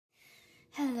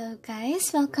Hello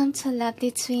guys, welcome to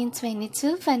Lovely Twin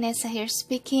 22. Vanessa here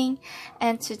speaking,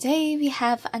 and today we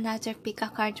have another pick a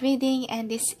card reading,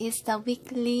 and this is the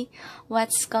weekly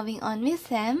what's going on with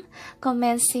them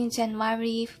commencing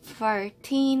January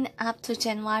 14 up to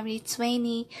January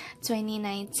 20,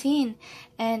 2019,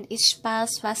 and each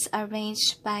piles was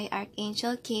arranged by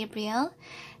Archangel Gabriel.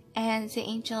 And the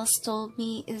angels told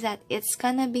me that it's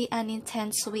gonna be an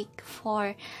intense week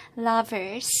for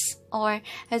lovers or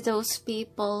those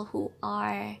people who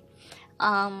are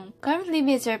currently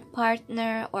with your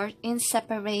partner or in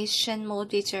separation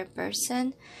mode with your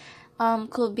person.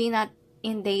 Could be not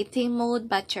in dating mode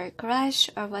but your crush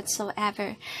or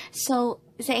whatsoever. So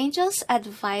the angels'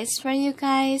 advice for you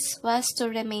guys was to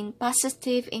remain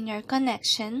positive in your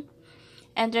connection.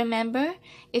 And remember,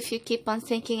 if you keep on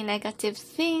thinking negative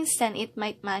things, then it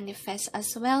might manifest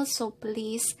as well. So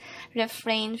please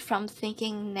refrain from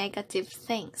thinking negative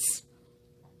things.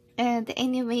 And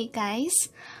anyway, guys,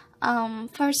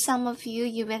 for some of you,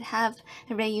 you will have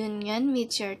a reunion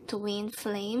with your twin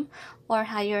flame or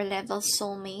higher level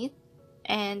soulmate.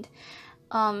 And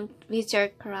with your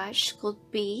crush could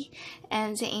be,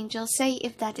 and the angels say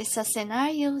if that is a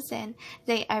scenario, then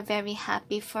they are very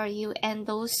happy for you. And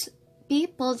those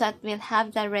people that will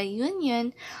have the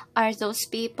reunion are those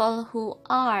people who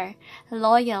are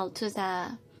loyal to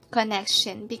the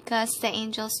connection, because the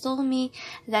angels told me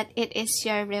that it is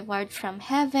your reward from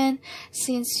heaven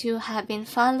since you have been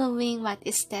following what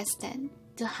is destined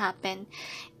to happen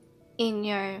in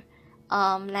your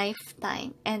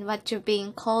lifetime and what you're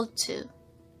being called to.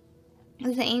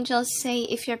 The angels say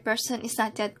if your person is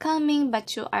not yet coming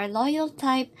but you are loyal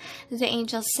type, the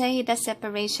angels say the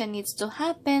separation needs to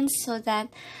happen so that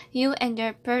you and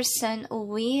your person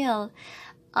will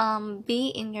be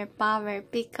in your power,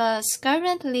 because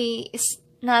currently it's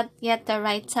not yet the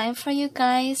right time for you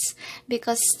guys,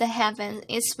 because the heaven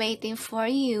is waiting for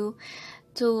you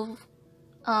to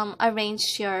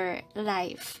arrange your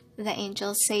life, the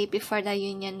angels say, before the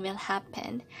union will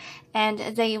happen.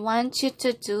 And they want you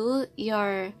to do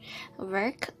your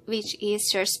work, which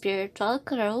is your spiritual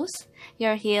growth,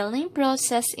 your healing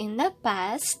process in the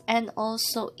past, and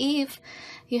also if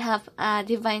you have a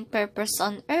divine purpose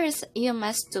on earth, you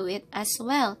must do it as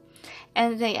well.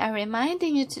 And they are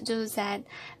reminding you to do that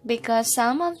because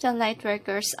some of the light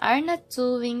workers are not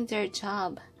doing their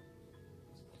job.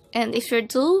 And if you're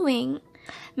doing,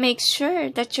 make sure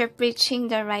that you're preaching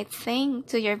the right thing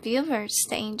to your viewers,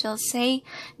 the angels say,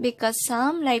 because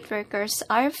some light workers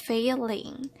are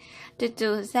failing to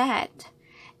do that.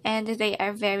 And they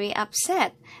are very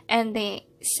upset. And they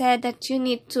said that you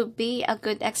need to be a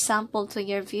good example to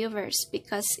your viewers,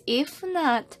 because if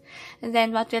not,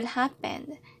 then what will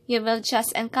happen? You will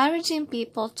just encouraging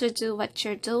people to do what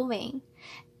you're doing.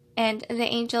 And the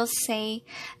angels say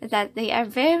that they are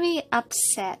very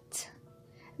upset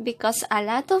because a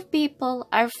lot of people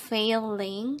are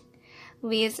failing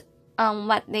with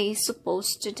what they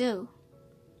supposed to do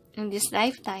in this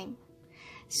lifetime.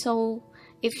 So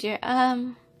if you're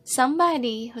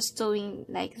somebody who's doing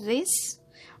like this,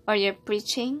 or you're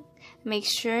preaching, make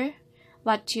sure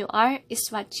what you are is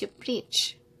what you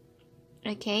preach,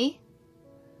 okay?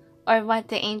 Or what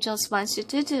the angels wants you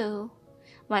to do,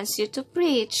 wants you to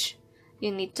preach,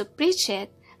 you need to preach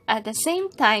it. At the same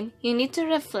time, you need to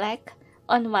reflect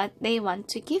on what they want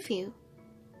to give you,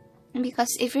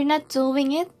 because if you're not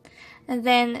doing it,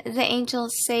 then the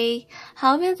angels say,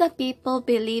 how will the people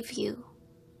believe you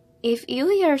if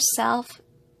you yourself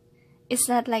is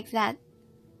not like that?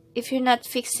 If you're not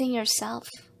fixing yourself,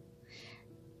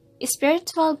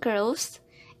 spiritual growth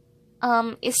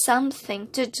is something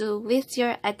to do with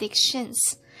your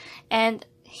addictions and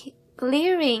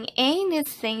clearing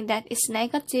anything that is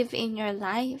negative in your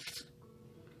life,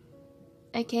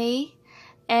 okay?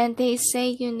 And they say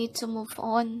you need to move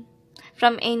on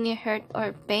from any hurt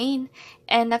or pain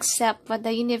and accept what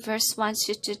the universe wants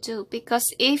you to do. Because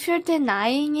if you're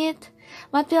denying it,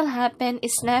 what will happen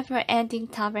is never-ending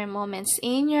tower moments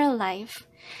in your life.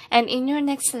 And in your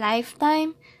next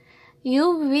lifetime, you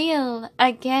will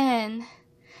again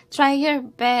try your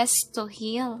best to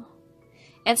heal.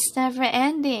 It's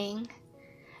never-ending.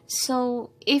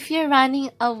 So if you're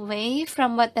running away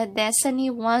from what the destiny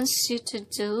wants you to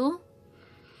do,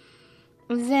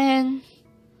 then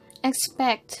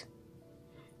expect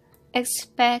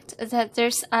that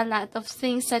there's a lot of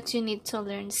things that you need to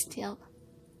learn still,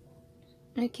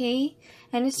 okay?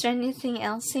 And is there anything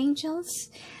else, angels?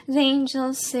 The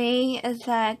angels say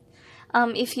that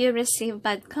if you receive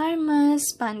bad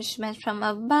karmas, punishment from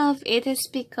above, it is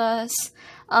because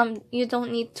you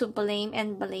don't need to blame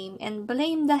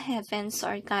the heavens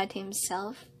or God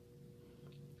himself.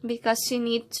 because you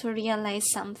need to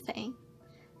realize something.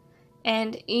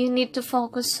 And you need to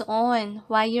focus on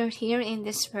why you're here in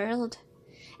this world.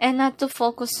 And not to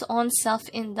focus on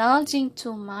self-indulging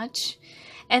too much.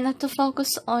 And not to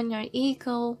focus on your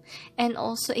ego and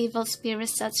also evil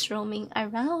spirits that's roaming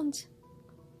around.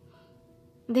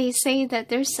 They say that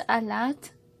there's a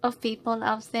lot of people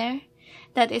out there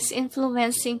that is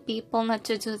influencing people not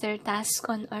to do their task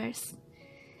on earth.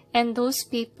 And those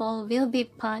people will be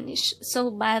punished so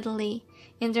badly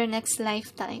in their next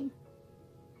lifetime.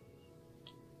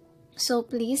 So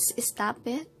please stop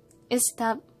it.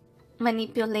 Stop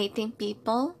manipulating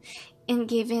people and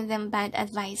giving them bad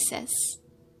advices.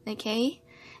 Okay?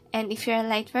 And if you're a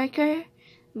light worker,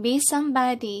 be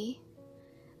somebody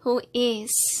who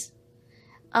is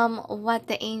what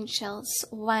the angels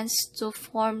wants to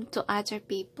form to other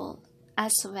people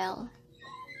as well.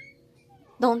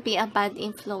 Don't be a bad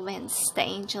influence, the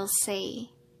angels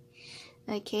say.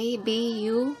 Okay? Be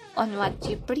you on what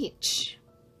you preach.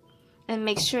 And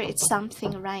make sure it's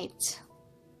something right.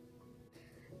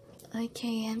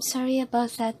 Okay, I'm sorry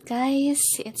about that, guys.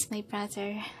 It's my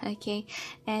brother. Okay,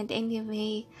 and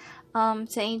anyway, the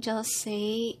angels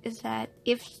say that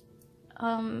if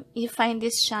you find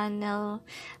this channel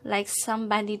like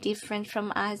somebody different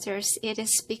from others, it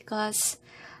is because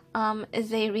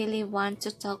they really want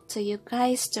to talk to you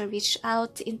guys, to reach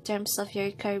out in terms of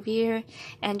your career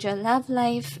and your love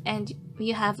life, and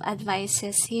you have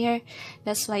advices here.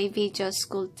 That's why videos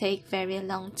could take very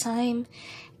long time.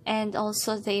 And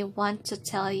also they want to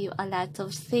tell you a lot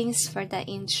of things for the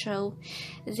intro.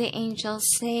 The angels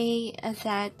say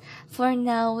that for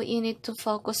now you need to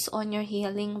focus on your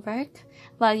healing work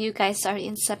while you guys are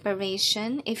in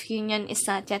separation. If union is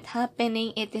not yet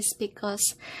happening, it is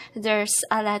because there's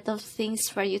a lot of things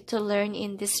for you to learn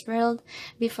in this world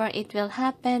before it will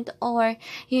happen, or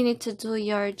you need to do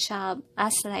your job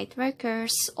as light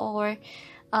workers, or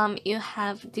you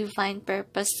have divine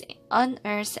purpose on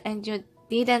earth and you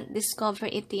didn't discover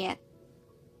it yet.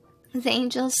 The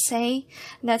angels say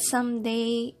that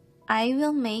someday I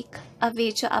will make a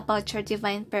video about your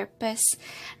divine purpose.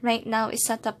 Right now is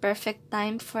not a perfect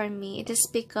time for me. It is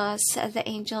because the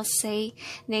angels say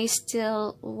they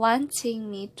still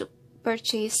wanting me to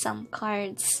purchase some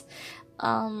cards.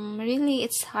 Really,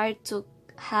 it's hard to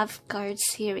have cards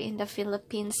here in the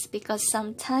Philippines because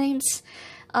sometimes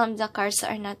the cards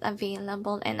are not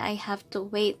available and I have to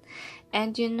wait.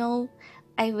 And you know,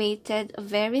 I waited a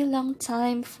very long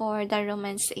time for the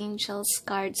Romance Angels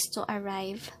cards to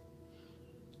arrive.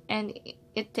 And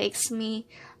it takes me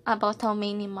about how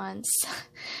many months.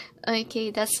 Okay,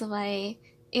 that's why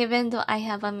even though I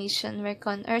have a mission work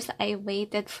on earth, I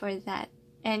waited for that.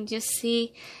 And you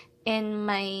see in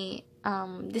my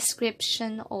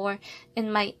description or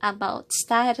in my about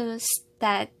status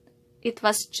that it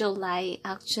was July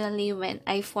actually when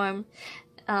I formed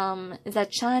the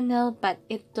channel, but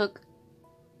it took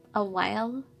a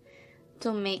while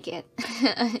to make it.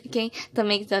 Okay, to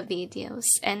make the videos.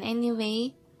 And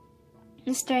anyway,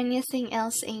 is there anything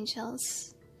else,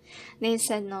 angels? They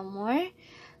said no more.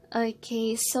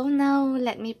 Okay, so now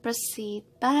let me proceed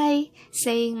by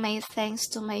saying my thanks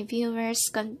to my viewers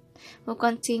who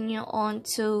continue on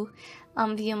to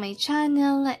view my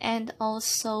channel, and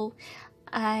also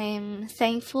I'm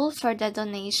thankful for the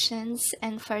donations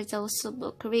and for those who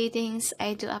book readings.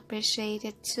 I do appreciate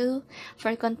it too,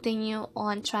 for continue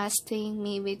on trusting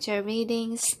me with your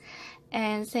readings.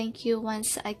 And thank you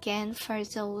once again for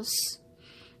those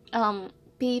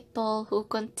people who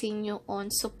continue on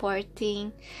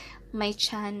supporting my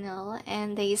channel,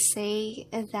 and they say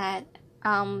that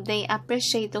they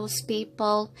appreciate those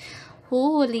people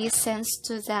who listens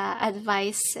to the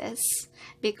advices,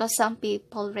 because some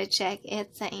people reject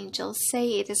it. The angels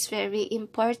say it is very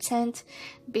important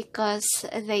because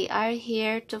they are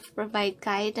here to provide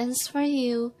guidance for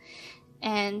you,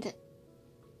 and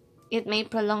it may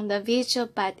prolong the video,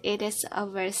 but it is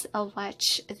worth a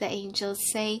watch, the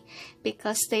angels say,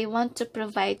 because they want to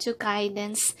provide you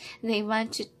guidance. They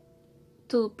want you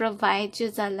to provide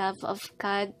you the love of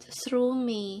God through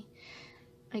me.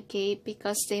 Okay,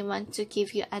 because they want to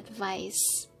give you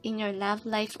advice in your love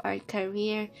life or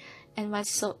career and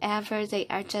whatsoever. They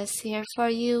are just here for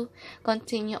you.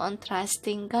 Continue on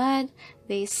trusting God.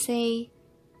 They say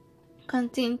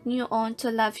continue on to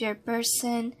love your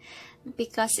person,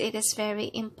 because it is very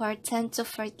important to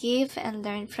forgive and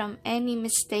learn from any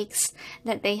mistakes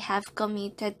that they have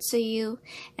committed to you,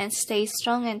 and stay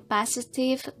strong and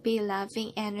positive. Be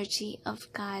loving energy of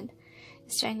God.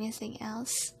 Is there anything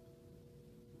else?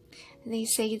 They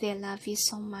say they love you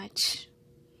so much.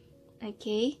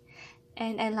 Okay,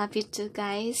 and I love you too,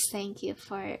 guys. Thank you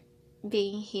for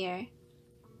being here.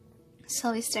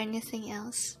 So is there anything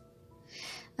else?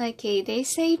 Okay, they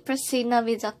say proceed now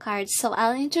with the cards. So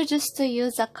I'll introduce to you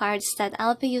the cards that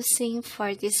I'll be using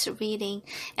for this reading.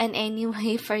 And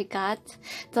anyway, forgot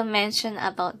to mention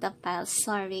about the pile.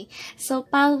 Sorry. So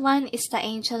pile 1 is the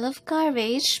Angel of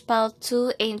Courage. Pile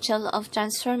 2, Angel of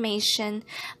Transformation.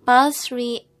 Pile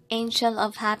 3, Angel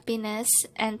of Happiness,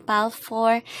 and pile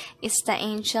 4 is the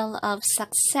Angel of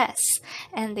Success.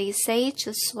 And they say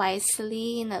choose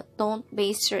wisely, don't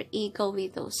base your ego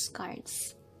with those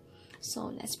cards.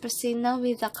 So let's proceed now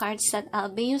with the cards that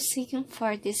I'll be using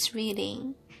for this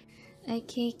reading.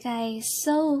 Okay guys,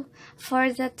 so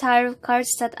for the tarot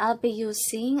cards that I'll be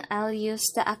using, I'll use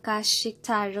the Akashic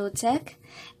Tarot deck.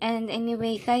 And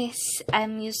anyway guys,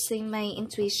 I'm using my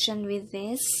intuition with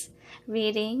this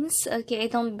readings. Okay, I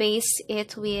don't base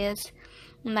it with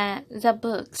the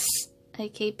books.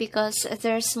 Okay, because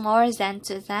there's more than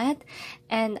to that,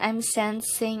 and I'm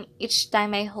sensing each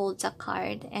time I hold the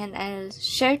card, and I'll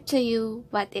share to you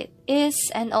what it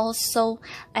is, and also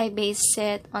I base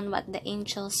it on what the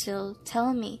angels will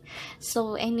tell me.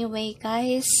 So anyway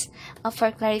guys,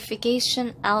 for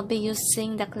clarification, I'll be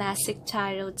using the classic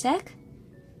tarot deck.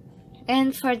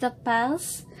 And for the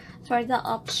piles, for the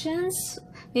options,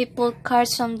 we pull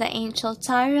cards from the Angel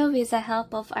Tarot with the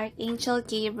help of Archangel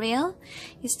Gabriel.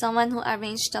 He's the one who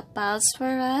arranged the piles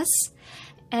for us.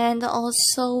 And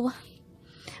also,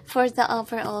 for the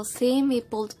overall theme, we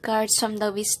pulled cards from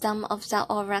the Wisdom of the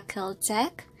Oracle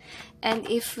deck. And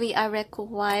if we are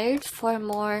required for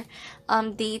more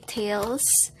details,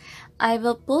 I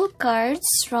will pull cards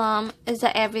from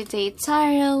the Everyday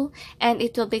Tarot, and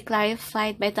it will be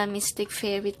clarified by the Mystic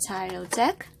Fairy Tarot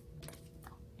deck.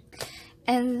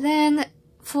 And then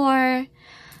for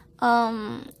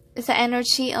the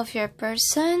energy of your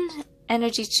person,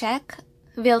 energy check,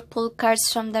 we'll pull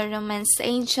cards from the Romance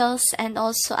Angels, and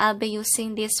also I'll be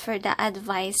using this for the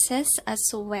advices as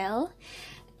well.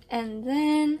 And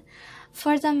then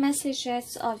for the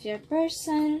messages of your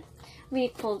person, we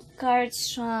pulled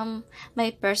cards from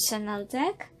my personal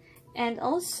deck, and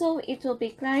also it will be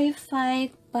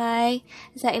clarified by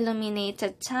the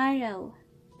Illuminated Tarot.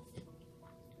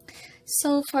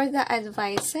 So for the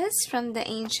advices from the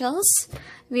angels,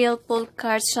 we'll pull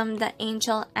cards from the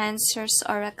Angel Answers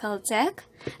Oracle deck.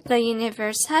 The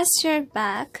universe has your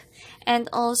back. And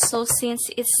also, since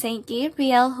it's Saint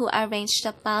Gabriel who arranged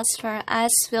the piles for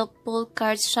us, we'll pull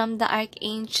cards from the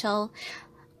Archangel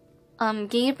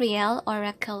Gabriel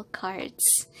Oracle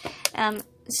cards.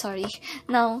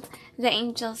 Now the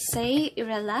angels say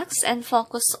relax and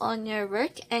focus on your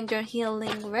work and your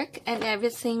healing work, and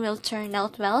everything will turn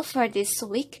out well for this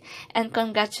week. And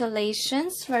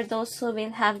congratulations for those who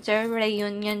will have their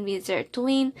reunion with their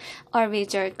twin, or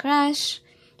with your crush,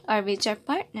 or with your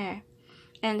partner.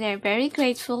 And they're very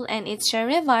grateful, and it's your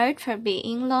reward for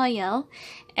being loyal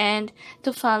and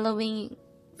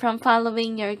from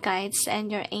following your guides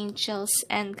and your angels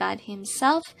and God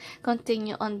himself.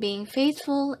 Continue on being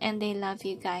faithful, and they love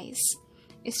you guys.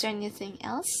 Is there anything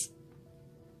else?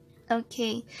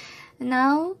 Okay,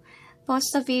 now pause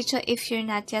the video if you're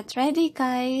not yet ready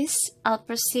guys. I'll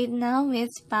proceed now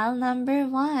with pile number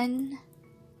 1.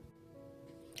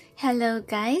 Hello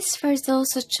guys, for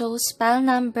those who chose pile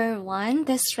number 1,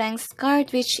 the Strength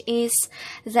card, which is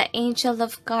the Angel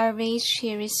of Courage,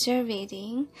 here is your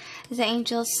reading. The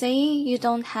angels say you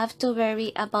don't have to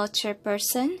worry about your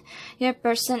person. Your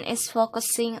person is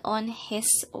focusing on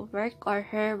his work or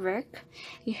her work,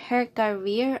 her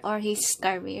career or his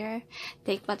career.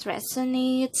 Take what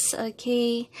resonates,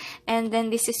 okay? And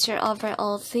then this is your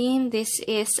overall theme. This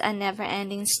is a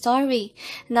never-ending story.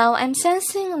 Now I'm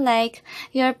sensing like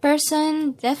your person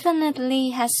definitely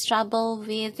has trouble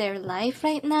with their life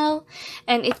right now,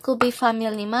 and it could be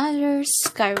family matters,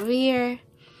 career,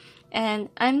 and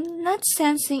I'm not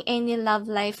sensing any love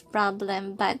life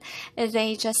problem, but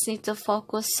they just need to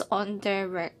focus on their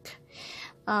work.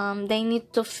 They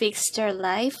need to fix their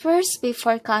life first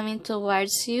before coming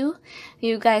towards you.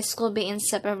 You guys could be in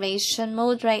separation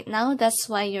mode right now. That's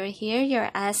why you're here.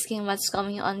 You're asking what's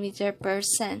going on with your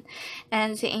person.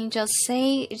 And the angels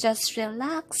say, just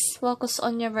relax. Focus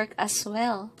on your work as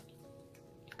well.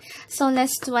 So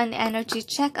let's do an energy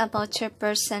check about your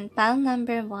person, pile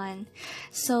number 1.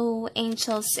 So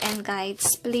angels and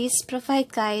guides, please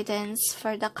provide guidance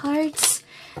for the cards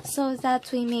so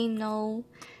that we may know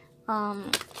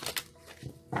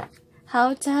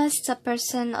how does the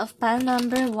person of pile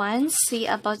number 1 see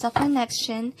about the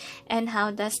connection, and how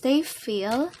does they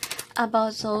feel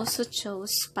about those who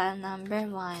chose pile number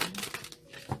 1.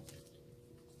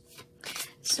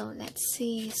 So let's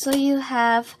see. So you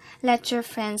have let your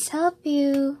friends help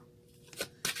you.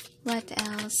 What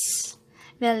else?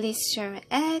 Release your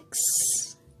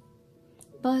ex.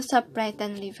 Both upright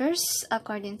and reverse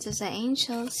according to the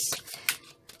angels.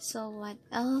 So what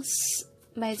else?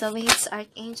 By the way, it's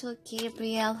Archangel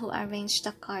Gabriel who arranged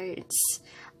the cards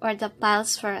or the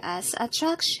piles for us.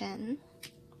 Attraction.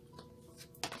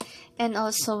 And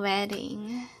also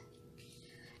wedding.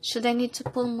 Should I need to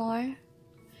pull more?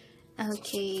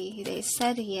 Okay, they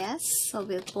said yes. So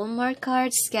we'll pull more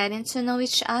cards, getting to know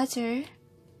each other.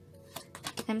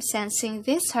 I'm sensing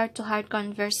this heart-to-heart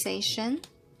conversation.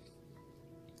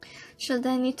 Should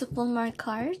I need to pull more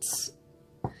cards?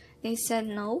 They said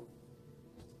no.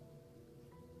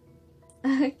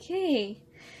 Okay.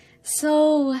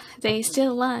 So they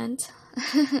still want.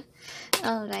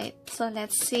 Alright, so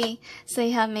let's see. So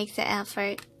you have make the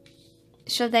effort.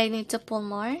 Should I need to pull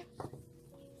more?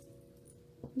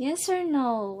 Yes or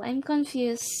no? I'm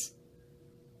confused.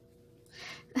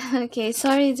 Okay,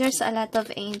 sorry, there's a lot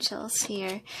of angels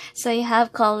here. So you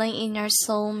have calling in your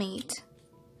soulmate.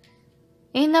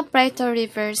 In upright or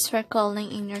reverse for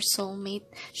calling in your soulmate.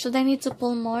 Should I need to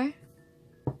pull more?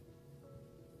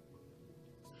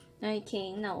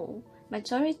 Okay, no.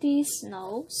 Majority is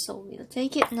no, so we'll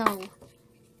take it no.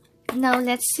 Now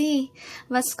let's see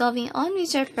what's going on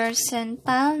with your person,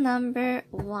 pile number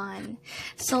 1.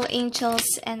 So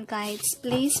angels and guides,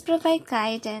 please provide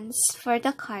guidance for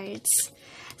the cards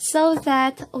so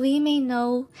that we may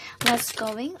know what's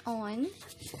going on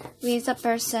with the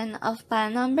person of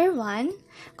pile number 1,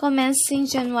 commencing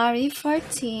January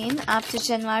 14 up to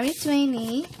January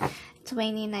 20,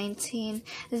 2019.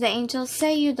 The angels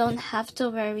say you don't have to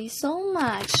worry so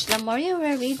much. The more you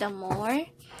worry, the more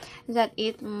that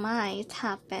it might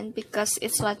happen because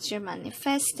it's what you're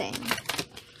manifesting.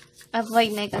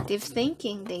 Avoid negative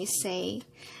thinking, they say.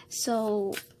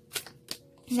 So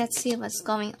let's see what's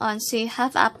going on. So you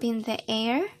have up in the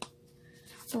air.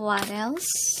 What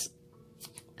else?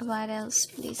 What else,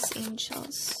 please,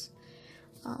 angels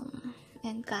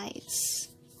and guides?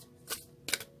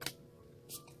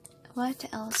 What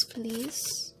else,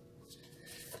 please?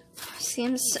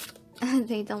 Seems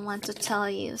they don't want to tell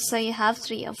you. So you have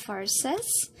 3 of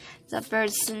Horses, the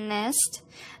Bird's Nest,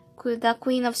 the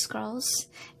Queen of Scrolls,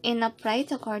 in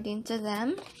upright according to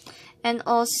them, and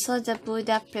also the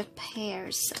Buddha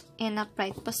prepares in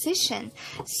upright position.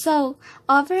 So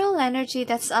overall energy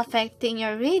that's affecting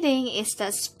your reading is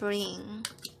the Spring.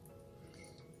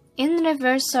 In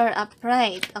reverse or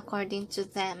upright according to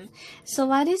them. So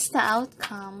what is the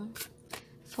outcome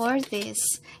for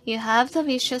this? You have the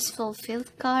wishes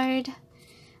fulfilled card.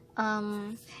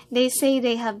 They say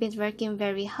they have been working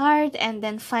very hard and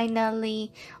then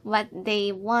finally what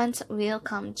they want will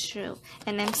come true.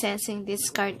 And I'm sensing this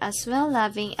card as well,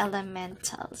 loving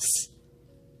elementals.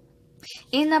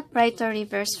 In upright or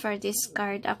reverse for this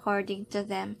card according to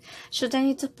them. Should I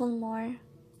need to pull more?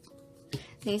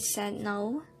 They said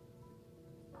no.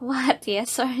 What?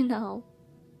 Yes or no?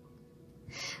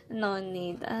 No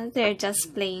need. They're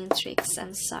just playing tricks.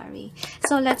 I'm sorry.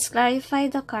 So let's clarify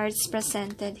the cards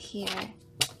presented here.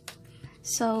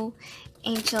 So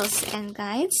angels and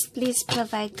guides, please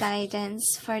provide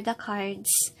guidance for the cards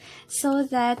so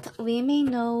that we may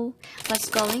know what's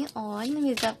going on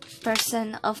with the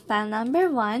person of pile number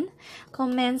 1,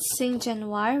 commencing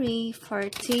January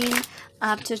 14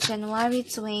 up to January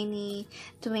 20,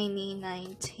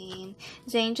 2019.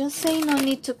 The angels say no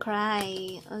need to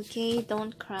cry, okay?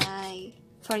 Don't cry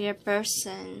for your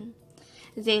person.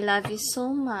 They love you so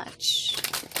much.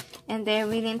 And they're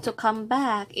willing to come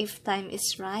back if time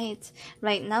is right.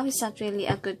 Right now is not really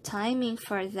a good timing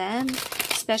for them.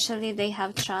 Especially they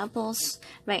have troubles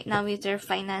right now with their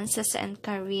finances and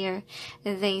career,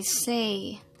 they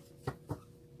say.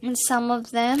 And some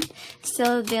of them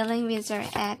still dealing with their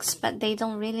ex, but they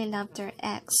don't really love their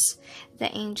ex.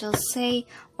 The angels say,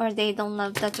 or they don't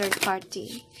love the third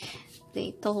party.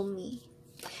 They told me.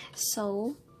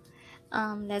 So,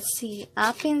 let's see.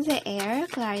 Up in the air,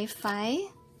 clarify.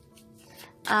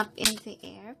 Up in the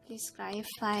air, please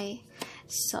clarify.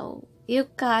 So you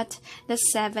got the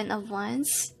 7 of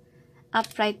Wands,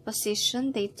 upright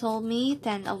position, they told me.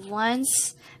 10 of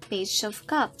Wands, Page of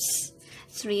Cups,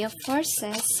 3 of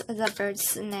Horses, the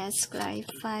Bird's Nest,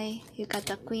 clarify. You got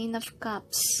the Queen of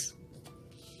Cups,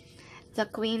 the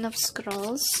Queen of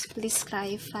Scrolls, please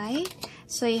clarify.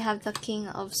 So you have the King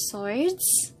of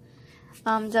Swords,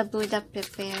 the Buddha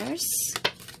prepares.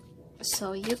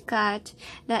 So you got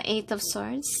the 8 of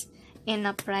Swords in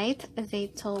upright, they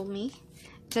told me.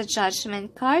 The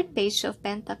Judgment card, Page of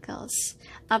Pentacles,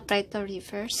 upright or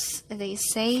reverse, they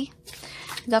say.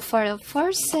 The 4 of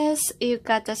Horses, you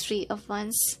got the 3 of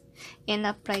Wands in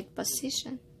upright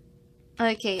position.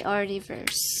 Okay, or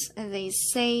reverse, they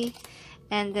say.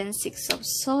 And then Six of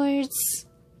Swords.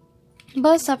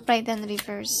 Both upright and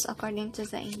reverse according to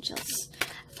the angels.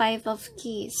 Five of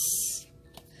Keys.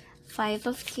 Five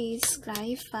of Keys,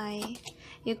 clarify.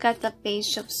 You got the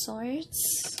Page of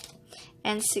Swords.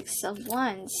 And Six of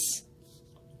Wands.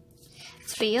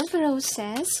 Three of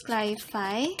Roses,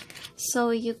 clarify.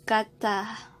 So you got the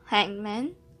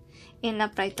Hangman in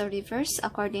upright or reverse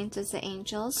according to the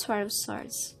angels. Four of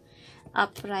Swords,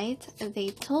 upright, they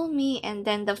told me. And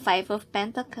then the Five of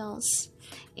Pentacles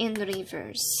in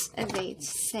reverse, they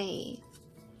say.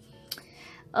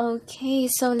 Okay,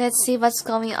 so let's see what's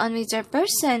going on with your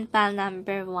person, pile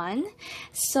number 1.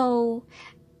 So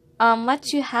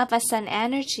what you have as an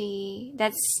energy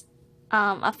that's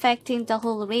affecting the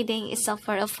whole reading is a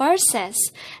Four of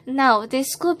Horses. Now,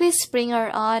 this could be spring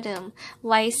or autumn.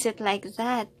 Why is it like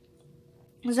that?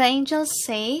 The angels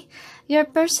say your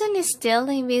person is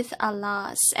dealing with a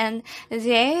loss and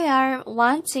they are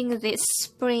wanting this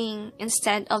spring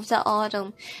instead of the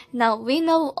autumn. Now, we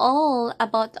know all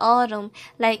about autumn,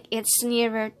 like it's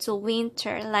nearer to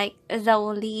winter, like the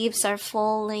leaves are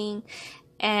falling,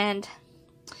 and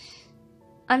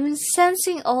I'm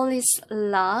sensing all is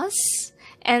loss,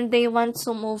 and they want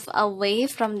to move away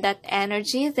from that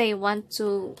energy. They want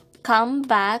to come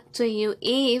back to you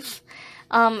if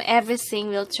everything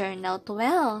will turn out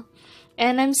well.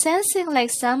 And I'm sensing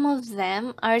like some of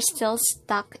them are still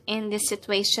stuck in the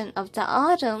situation of the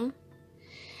autumn,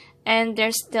 and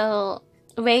they're still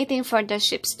waiting for the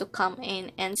ships to come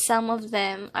in, and some of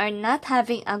them are not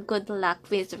having a good luck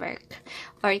with work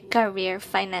or career,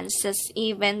 finances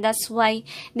even. That's why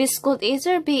this could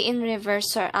either be in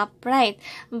reverse or upright,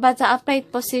 but the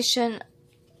upright position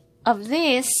of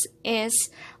this is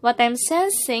what I'm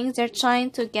sensing. They're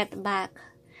trying to get back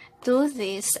to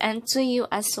this and to you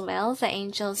as well, the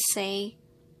angels say,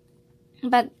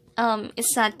 but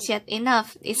it's not yet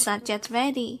enough, it's not yet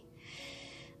ready.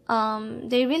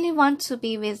 They really want to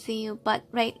be with you, but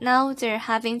right now they're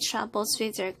having troubles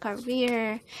with their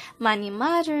career, money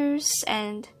matters,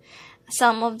 and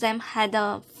some of them had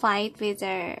a fight with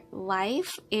their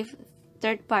wife, if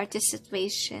third party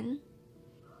situation,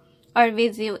 or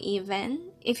with you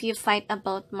even, if you fight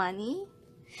about money.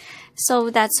 So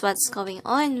that's what's going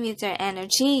on with their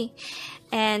energy.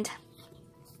 And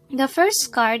the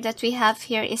first card that we have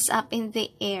here is up in the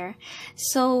air.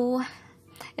 So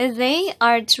they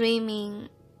are dreaming,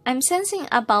 I'm sensing,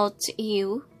 about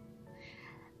you.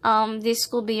 This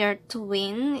could be your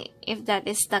twin, if that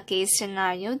is the case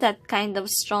scenario, that kind of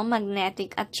strong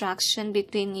magnetic attraction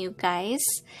between you guys.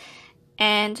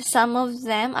 And some of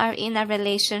them are in a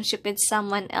relationship with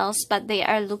someone else, but they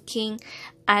are looking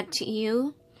at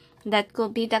you. That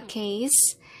could be the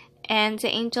case. And the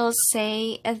angels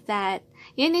say that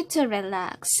you need to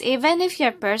relax. Even if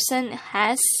your person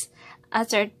has a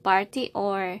third party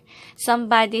or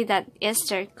somebody that is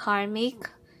their karmic,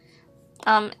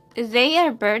 they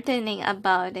are burdening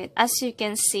about it. As you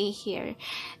can see here,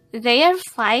 they are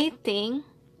fighting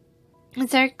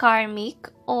their karmic,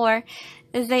 or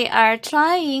they are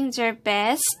trying their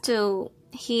best to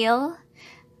heal.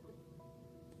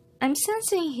 I'm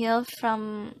sensing heal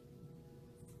from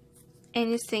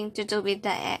anything to do with the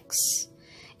ex.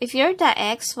 If you're the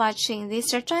ex watching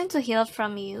this, they're trying to heal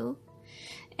from you.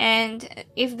 And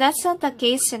if that's not the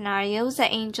case scenario, the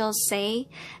angels say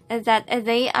that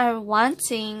they are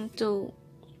wanting to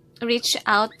reach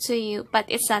out to you, but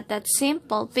it's not that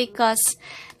simple, because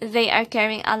they are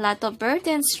carrying a lot of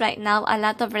burdens right now, a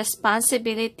lot of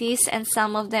responsibilities, and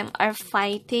some of them are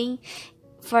fighting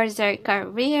for their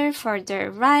career, for their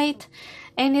right,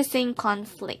 anything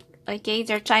conflict. Okay,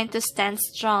 they're trying to stand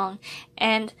strong,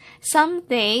 and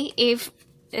someday if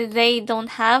they don't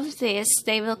have this,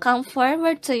 they will come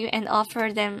forward to you and offer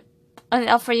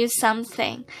you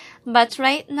something. But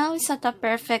right now is not a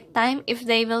perfect time. If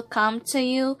they will come to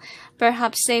you,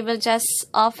 perhaps they will just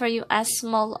offer you a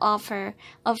small offer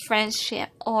of friendship,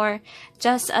 or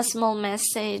just a small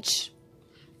message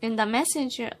in the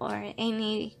messenger or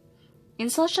in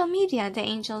social media, the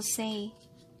angels say.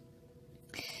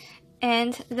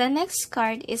 And the next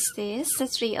card is this, the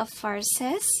Three of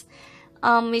Horses,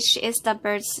 which is the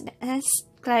bird's nest.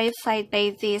 Clarified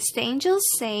by this, the angels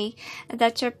say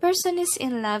that your person is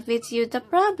in love with you. The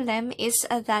problem is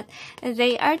that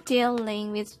they are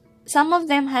dealing with, some of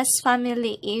them has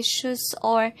family issues,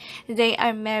 or they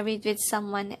are married with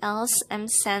someone else, I'm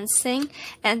sensing,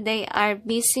 and they are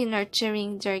busy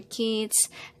nurturing their kids,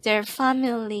 their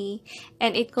family,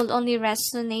 and it could only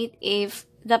resonate if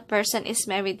the person is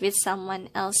married with someone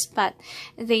else. But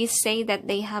they say that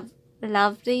they have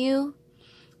loved you,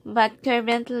 But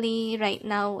currently, right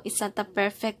now, it's not the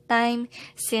perfect time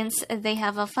since they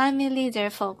have a family. They're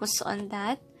focused on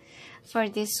that for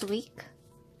this week.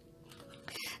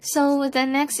 So the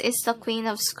next is the Queen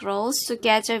of Scrolls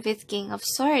together with King of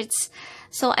Swords.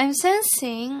 So I'm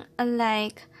sensing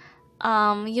like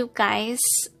you guys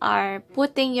are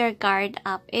putting your guard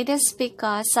up. It is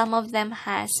because some of them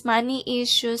has money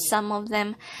issues, some of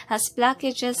them has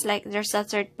blockages, like there's a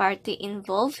third party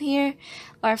involved here,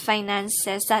 or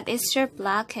finances. That is your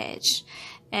blockage.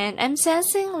 And I'm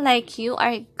sensing like you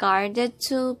are guarded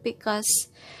too, because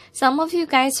some of you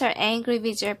guys are angry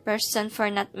with your person for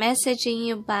not messaging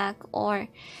you back, or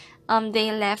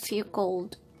they left you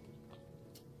cold.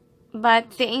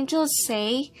 But the angels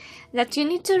say that you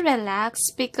need to relax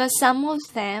because some of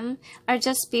them are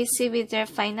just busy with their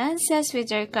finances, with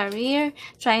their career,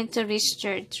 trying to reach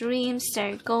their dreams,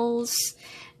 their goals.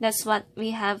 That's what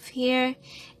we have here.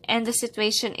 And the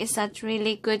situation is not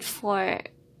really good for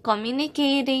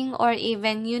communicating or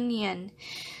even union.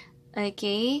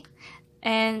 Okay?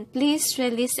 And please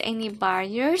release any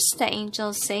barriers the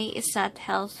angels say is not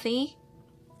healthy.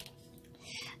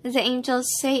 The angels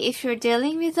say if you're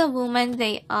dealing with a woman,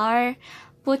 they are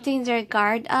putting their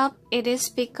guard up. It is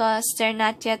because they're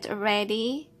not yet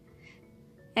ready.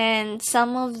 And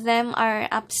some of them are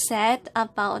upset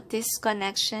about this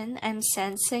connection. I'm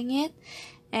sensing it.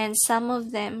 And some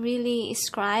of them really is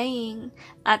crying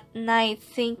at night,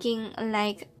 thinking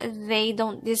like they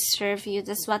don't deserve you.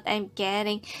 That's what I'm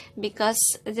getting,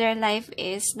 because their life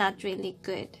is not really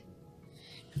good.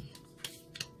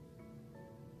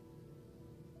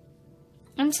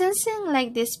 I'm sensing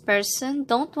like this person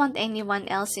don't want anyone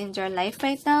else in their life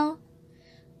right now.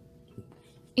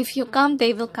 If you come,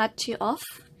 they will cut you off.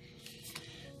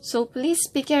 So please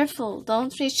be careful.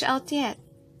 Don't reach out yet.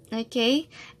 Okay?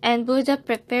 And Buddha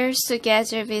prepares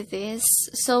together with this.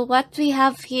 So what we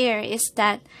have here is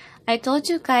that I told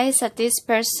you guys that this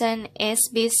person is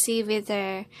busy with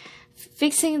their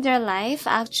fixing their life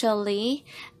actually,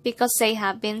 because they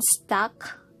have been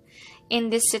stuck in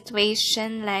this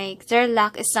situation, like their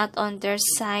luck is not on their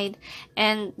side.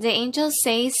 And the angels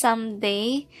say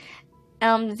someday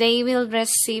they will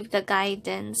receive the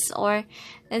guidance, or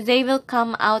they will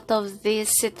come out of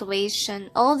this situation.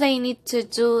 All they need to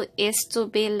do is to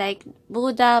be like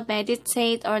Buddha,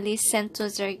 meditate, or listen to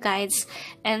their guides.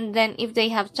 And then if they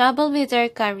have trouble with their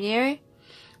career,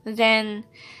 then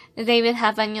they will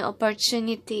have a new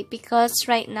opportunity, because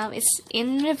right now it's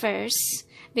in reverse.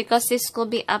 Because this could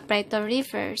be upright or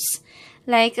reverse,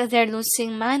 like they're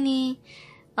losing money,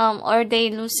 or they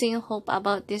losing hope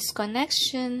about this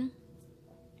connection.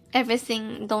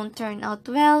 Everything don't turn out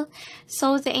well.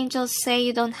 So the angels say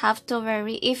you don't have to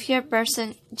worry. If your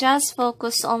person just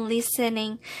focus on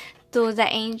listening to the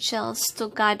angels, to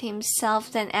God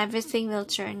himself, then everything will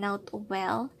turn out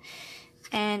well.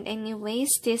 And anyways,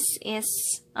 this is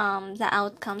the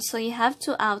outcome. So you have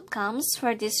two outcomes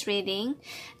for this reading.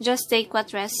 Just take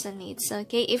what resonates,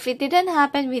 okay? If it didn't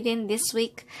happen within this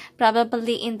week,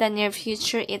 probably in the near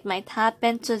future, it might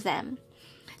happen to them.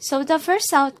 So the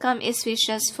first outcome is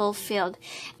wishes fulfilled.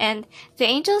 And the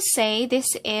angels say this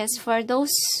is for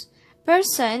those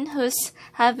person who's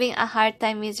having a hard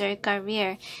time with their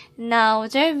career. Now,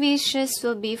 their wishes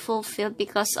will be fulfilled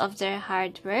because of their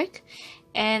hard work.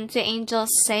 And the angels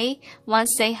say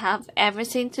once they have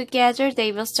everything together,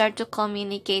 they will start to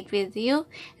communicate with you.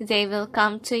 They will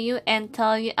come to you and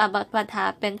tell you about what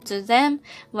happened to them,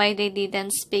 why they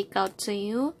didn't speak out to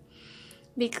you.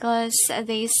 Because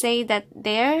they say that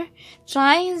they're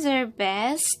trying their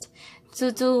best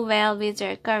to do well with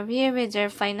their career, with their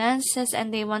finances,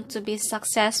 and they want to be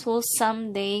successful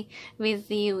someday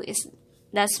with you.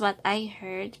 That's what I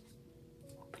heard.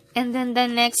 And then the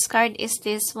next card is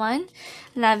this one,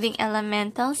 Loving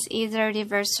Elementals, either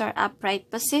reverse or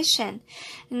upright position.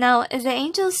 Now, the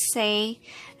angels say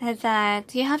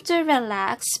that you have to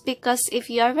relax, because if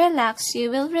you are relaxed,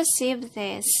 you will receive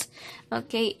this.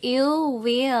 Okay, you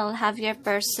will have your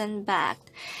person back.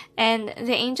 And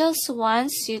the angels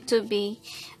wants you to be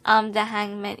the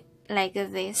hangman like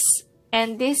this.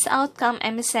 And this outcome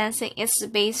I'm sensing is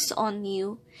based on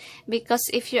you. Because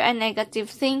if you're a negative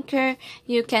thinker,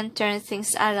 you can turn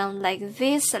things around like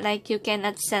this, like you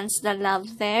cannot sense the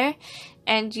love there,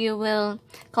 and you will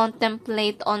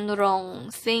contemplate on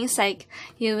wrong things, like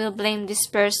you will blame this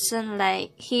person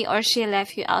like he or she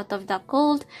left you out of the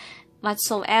cold,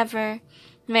 whatsoever.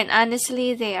 When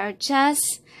honestly, they are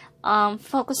just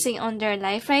focusing on their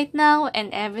life right now,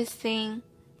 and everything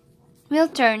will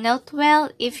turn out well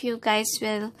if you guys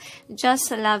will just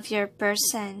love your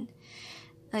person.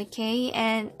 Okay,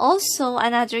 and also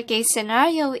another case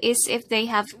scenario is if they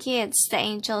have kids. The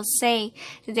angels say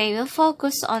they will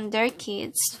focus on their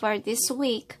kids for this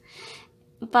week.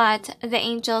 But the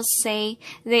angels say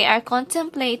they are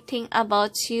contemplating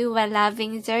about you while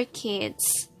loving their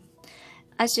kids.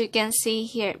 As you can see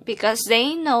here, because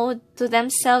they know to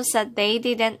themselves that they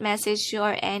didn't message you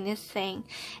or anything.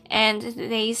 And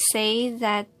they say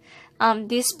that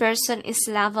this person is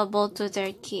lovable to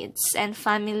their kids and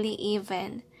family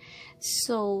even.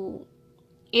 So,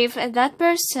 if that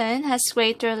person has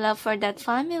greater love for that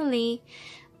family,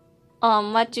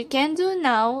 what you can do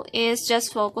now is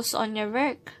just focus on your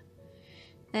work.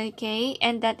 Okay,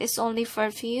 and that is only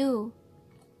for few.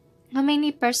 How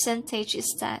many percentage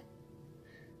is that?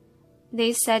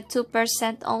 They said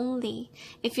 2% only.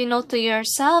 If you know to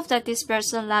yourself that this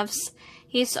person loves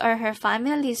his or her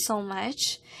family so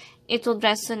much, it will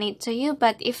resonate to you.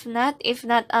 But if not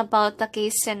about the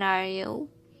case scenario,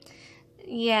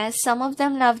 yes, some of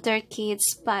them love their kids,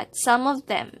 but some of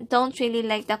them don't really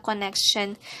like the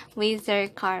connection with their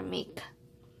karmic.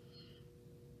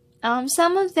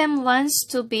 Some of them wants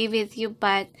to be with you,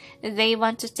 but they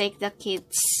want to take the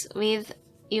kids with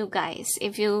you guys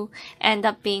if you end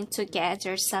up being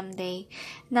together someday.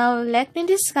 Now, let me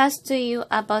discuss to you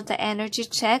about the energy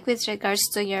check with regards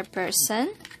to your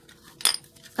person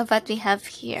of what we have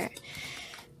here.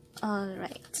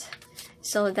 Alright.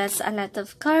 So that's a lot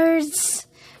of cards.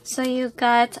 So you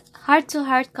got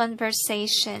heart-to-heart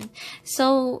conversation.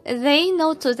 So they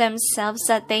know to themselves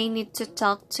that they need to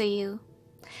talk to you.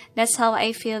 That's how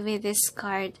I feel with this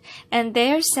card. And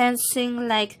they're sensing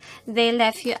like they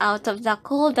left you out of the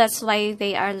cold. That's why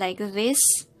they are like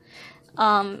this.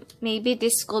 Maybe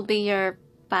this could be your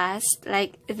past.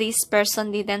 Like this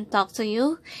person didn't talk to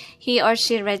you. He or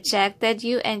she rejected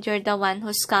you and you're the one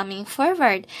who's coming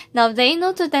forward. Now they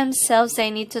know to themselves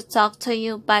they need to talk to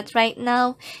you. But right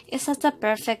now, it's not the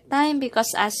perfect time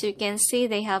because as you can see,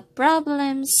 they have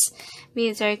problems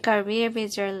with their career,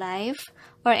 with their life,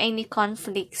 or any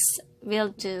conflicts will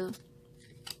do.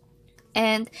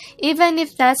 And even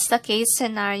if that's the case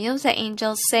scenario, the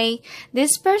angels say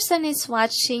this person is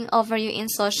watching over you in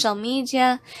social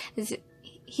media.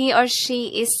 He or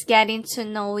she is getting to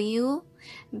know you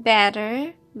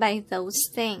better by those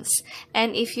things.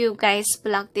 And if you guys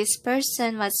block this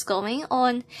person, what's going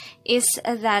on is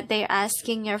that they're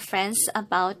asking your friends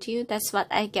about you. That's what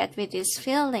I get with this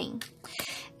feeling.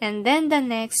 And then the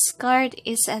next card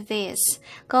is this,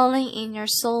 calling in your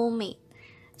soulmate.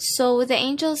 So the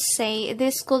angels say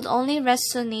this could only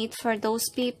resonate for those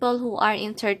people who are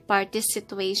in third-party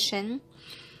situation.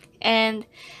 And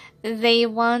they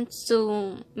want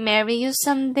to marry you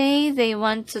someday. They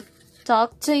want to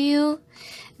talk to you.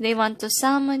 They want to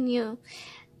summon you.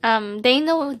 They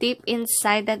know deep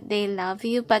inside that they love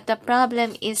you. But the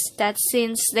problem is that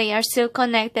since they are still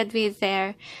connected with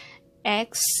their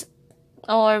ex,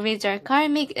 or with their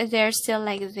karmic, they're still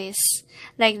like this.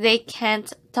 Like they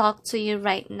can't talk to you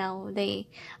right now. They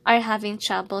are having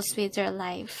troubles with their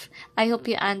life. I hope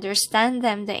you understand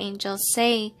them, the angels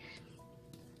say.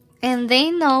 And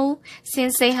they know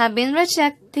since they have been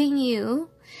rejecting you,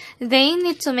 they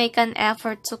need to make an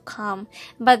effort to come.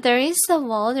 But there is a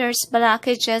wall, there's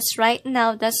blockages right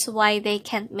now. That's why they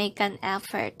can't make an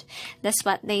effort. That's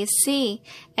what they see.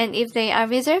 And if they are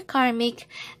with their karmic,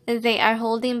 they are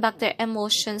holding back their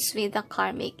emotions with the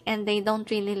karmic. And they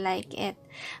don't really like it.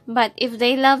 But if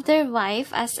they love their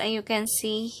wife, as you can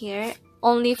see here,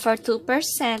 only for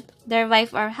 2%, their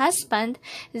wife or husband,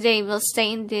 they will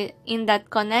stay in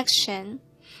that connection.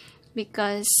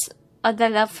 Because the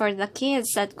love for the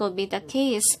kids, that could be the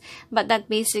case, but not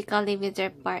basically with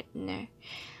their partner.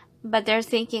 But they're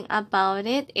thinking about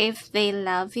it if they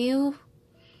love you.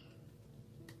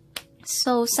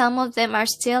 So some of them are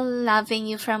still loving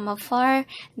you from afar.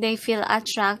 They feel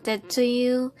attracted to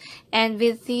you, and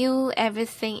with you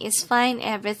everything is fine,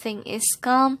 everything is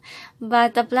calm.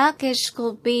 But the blockage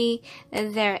could be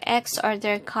their ex or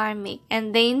their karmic,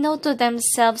 and they know to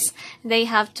themselves they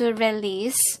have to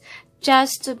release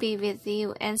just to be with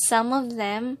you. And some of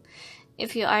them,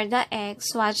 if you are the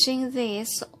ex watching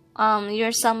this,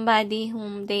 you're somebody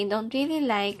whom they don't really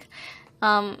like.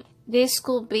 This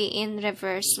could be in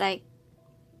reverse, like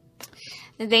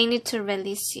they need to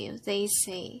release you, they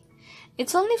say.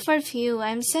 It's only for few,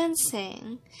 I'm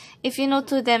sensing. If you know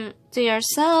to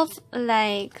yourself,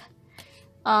 like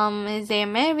they're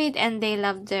married and they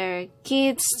love their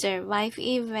kids, their wife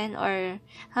even, or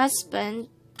husband,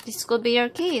 this could be your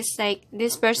case. Like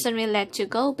this person will let you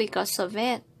go because of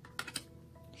it.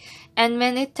 And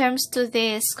when it comes to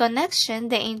this connection,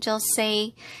 the angels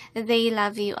say they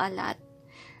love you a lot.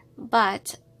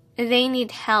 But they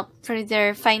need help for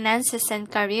their finances and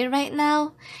career right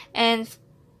now. And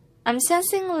I'm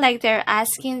sensing like they're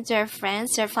asking their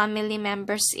friends, their family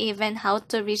members even, how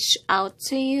to reach out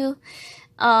to you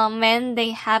when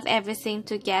they have everything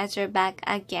together back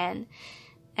again.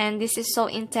 And this is so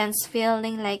intense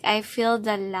feeling, like I feel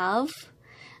the love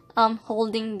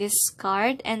holding this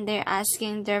card, and they're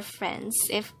asking their friends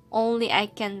if only I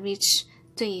can reach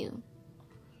to you.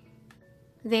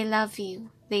 They love you,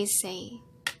 they say.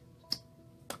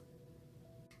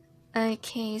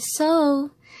 Okay,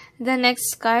 so the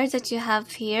next card that you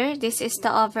have here, this is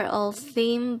the overall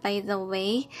theme, by the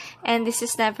way, and this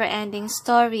is never ending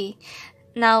story.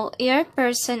 Now, your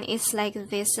person is like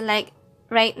this, like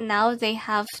right now they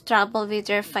have trouble with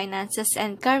their finances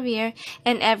and career,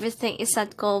 and everything is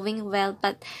not going well,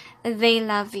 but they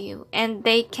love you and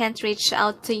they can't reach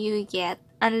out to you yet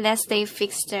unless they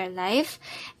fix their life.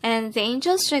 And the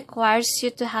angels requires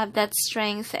you to have that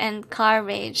strength and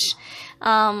courage.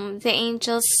 The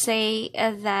angels say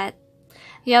that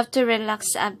you have to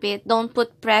relax a bit. Don't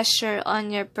put pressure on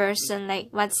your person. Like,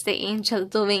 what's the angel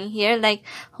doing here? Like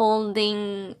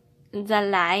holding the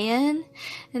lion.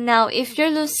 Now, if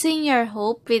you're losing your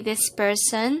hope with this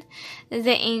person,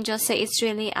 the angels say it's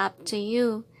really up to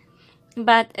you.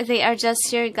 But they are just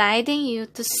here guiding you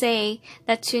to say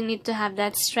that you need to have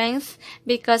that strength,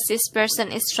 because this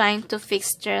person is trying to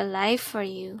fix their life for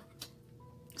you,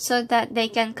 so that they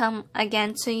can come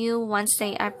again to you once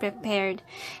they are prepared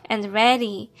and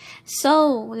ready.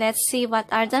 So, let's see what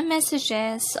are the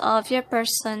messages of your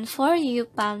person for you,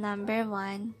 pal number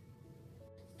 1.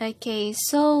 Okay,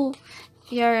 so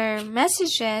your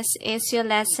messages is you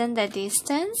lessen the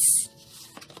distance.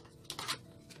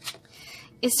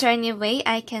 Is there any way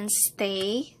I can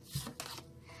stay?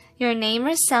 Your name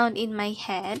or sound in my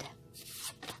head.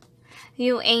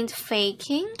 You ain't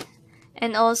faking.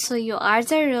 And also, you are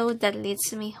the road that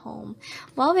leads me home.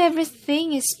 Wow,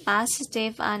 everything is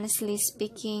positive, honestly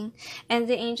speaking. And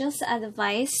the angel's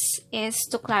advice is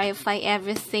to clarify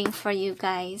everything for you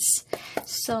guys.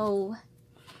 So,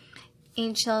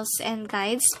 angels and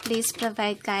guides, please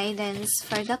provide guidance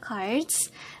for the cards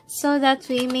so that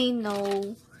we may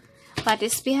know what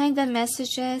is behind the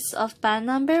messages of pal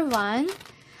number 1.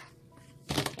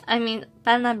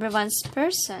 Pal number 1's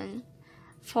person.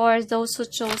 For those who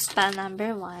chose pal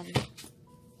number 1.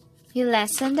 You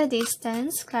lessen the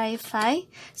distance, clarify.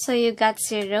 So you got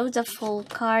 0, the full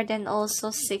card, and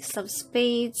also 6 of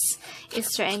spades. Is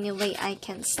there any way I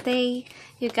can stay?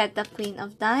 You got the Queen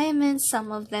of Diamonds.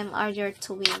 Some of them are your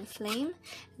twin flame.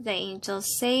 The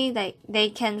angels say that they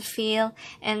can feel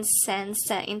and sense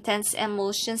the intense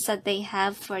emotions that they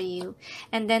have for you.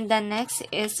 And then the next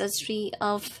is the 3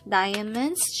 of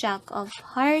Diamonds, Jack of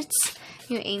Hearts.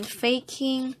 You ain't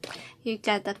faking. You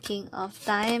got the King of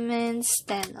Diamonds,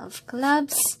 10 of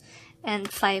Clubs,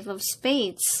 and 5 of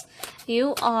Spades.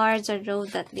 You are the road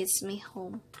that leads me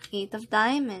home, 8 of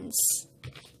Diamonds.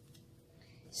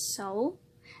 So,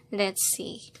 let's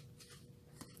see.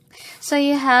 So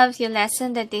you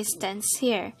lessen the distance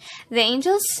here. The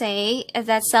angels say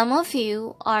that some of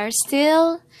you are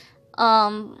still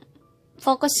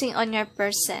focusing on your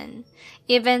person,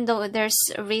 even though there's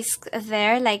risk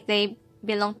there, like they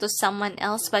belong to someone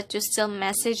else, but you're still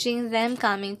messaging them,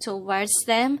 coming towards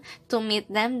them to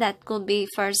meet them. That could be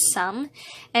for some,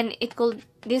 and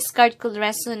this card could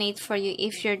resonate for you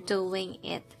if you're doing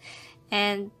it.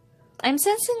 And I'm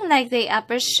sensing like they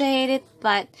appreciate it,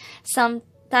 but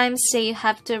sometimes they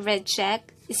have to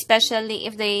reject, especially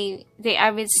if they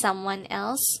are with someone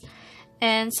else.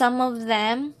 And some of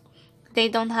them, they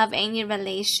don't have any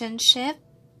relationship.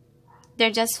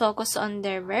 They're just focused on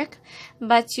their work,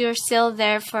 but you're still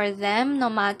there for them no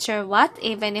matter what,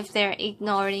 even if they're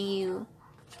ignoring you.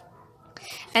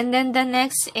 And then the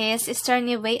next is there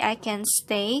any way I can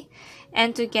stay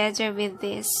and together with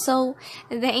this? So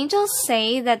the angels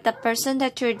say that the person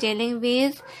that you're dealing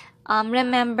with,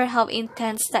 remember how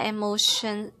intense the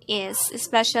emotion is,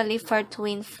 especially for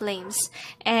twin flames.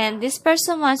 And this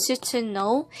person wants you to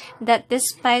know that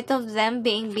despite of them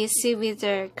being busy with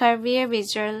their career,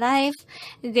 with your life,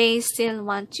 they still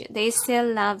want you. They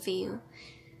still love you.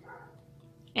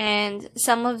 And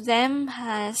some of them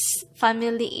has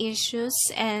family issues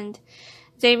and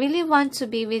they really want to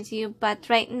be with you, but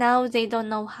right now they don't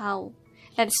know how.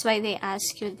 That's why they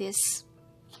ask you this.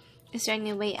 Is there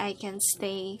any way I can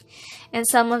stay? And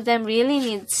some of them really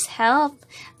needs help,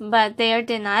 but they are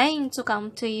denying to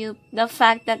come to you. The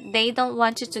fact that they don't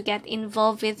want you to get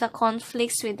involved with the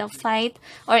conflicts, with the fight,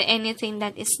 or anything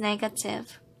that is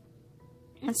negative.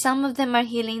 And some of them are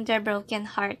healing their broken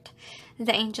heart,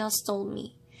 the angels told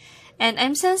me. And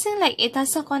I'm sensing like it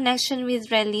has a connection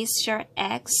with release your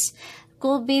ex.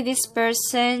 Could be this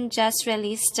person just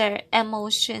released their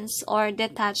emotions or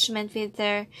detachment with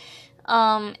their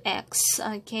ex,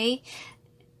 okay?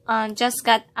 Just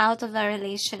got out of a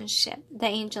relationship. The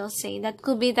angels say that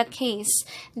could be the case.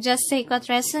 Just take what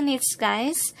resonates,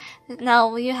 guys.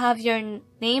 Now you have your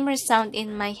name resound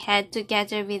in my head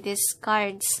together with these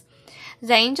cards.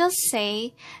 The angels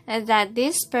say that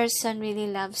this person really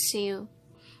loves you.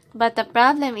 But the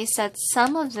problem is that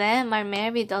some of them are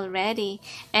married already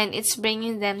and it's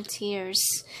bringing them tears.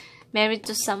 Married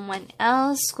to someone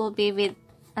else, could be with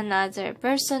another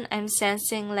person. I'm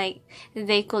sensing like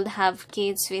they could have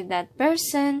kids with that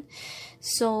person.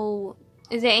 So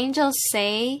the angels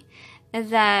say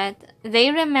that they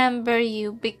remember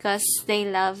you because they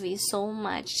love you so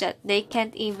much that they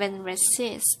can't even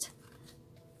resist.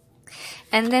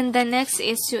 And then the next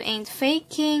is you ain't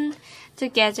faking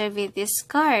together with this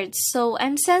card. So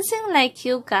I'm sensing like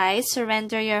you guys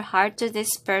surrender your heart to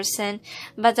this person,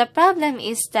 but the problem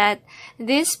is that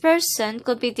this person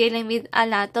could be dealing with a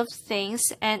lot of things,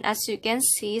 and as you can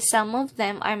see, some of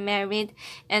them are married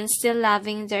and still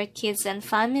loving their kids and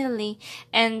family,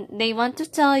 and they want to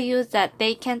tell you that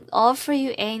they can't offer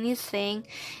you anything.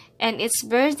 And it's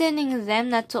burdening them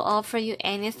not to offer you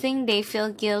anything. They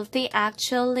feel guilty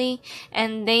actually,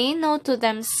 and they know to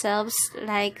themselves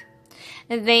like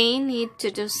they need to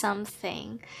do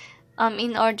something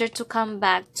in order to come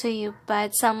back to you.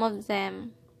 But some of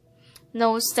them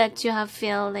knows that you have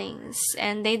feelings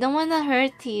and they don't want to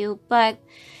hurt you, but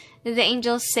the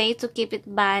angels say to keep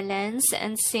it balanced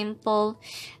and simple.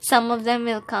 Some of them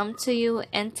will come to you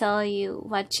and tell you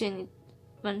what you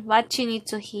need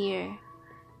to hear.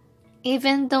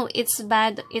 Even though it's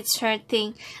bad, it's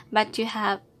hurting, but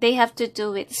they have to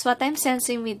do it. It's what I'm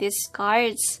sensing with these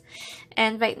cards.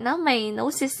 And right now my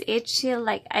nose is itchy,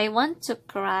 like I want to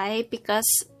cry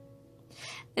because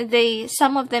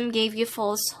some of them gave you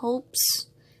false hopes.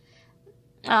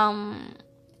 And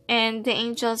the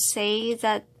angels say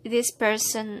that this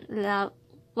person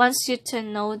wants you to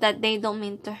know that they don't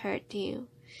mean to hurt you.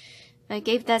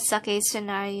 Okay, if that's the case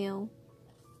scenario,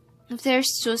 if they're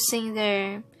choosing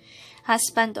their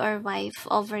husband or wife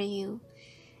over you.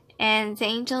 And the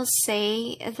angels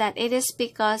say that it is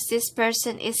because this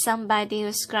person is somebody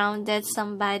who's grounded,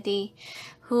 somebody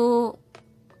who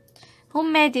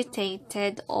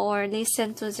meditated or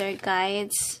listened to their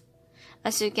guides.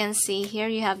 As you can see here,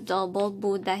 you have double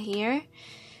Buddha here.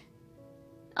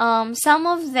 Some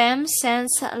of them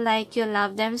sense like you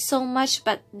love them so much,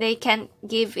 but they can't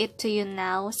give it to you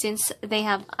now since they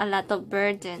have a lot of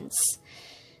burdens.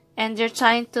 And they're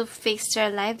trying to fix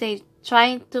their life. They're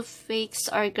trying to fix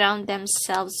or ground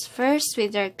themselves first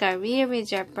with their career, with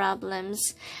their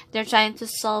problems. They're trying to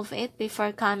solve it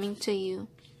before coming to you.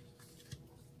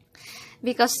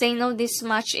 Because they know this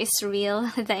much is real,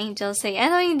 the angels say. I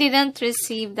know you didn't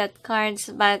receive that cards,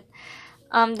 but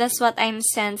that's what I'm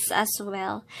sensed as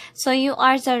well. So you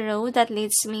are the road that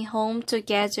leads me home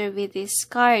together with this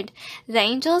card. The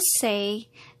angels say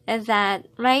that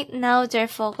right now they're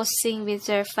focusing with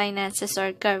their finances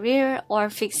or career or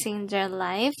fixing their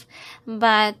life,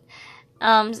 but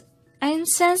I'm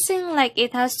sensing like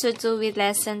it has to do with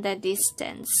lessen the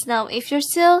distance. Now if you're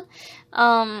still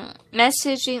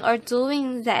messaging or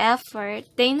doing the effort,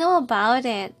 they know about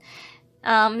it,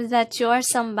 that you are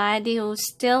somebody who's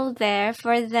still there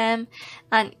for them,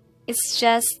 and it's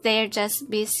just they're just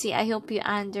busy. I hope you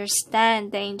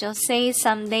understand. The angels say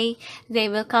someday they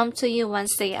will come to you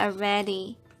once they are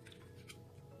ready.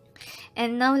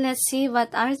 And now let's see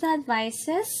what are the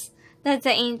advices that the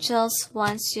angels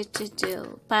wants you to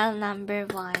do. Pile number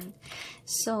 1.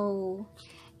 So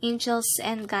angels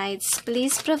and guides,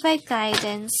 please provide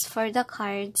guidance for the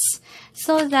cards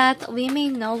so that we may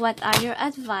know what are your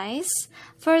advice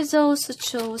for those who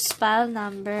chose pile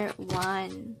number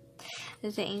 1.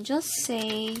 The angels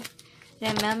say,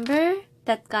 remember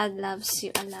that God loves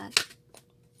you a lot.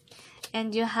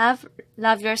 And you have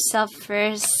love yourself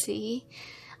first, see?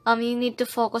 You need to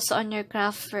focus on your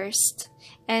craft first.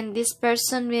 And this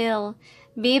person will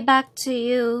be back to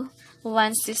you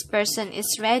once this person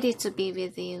is ready to be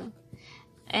with you.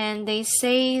 And they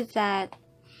say that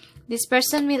this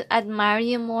person will admire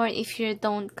you more if you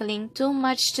don't cling too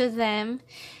much to them,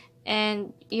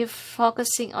 and you're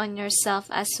focusing on yourself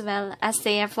as well as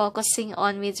they are focusing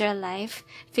on with their life,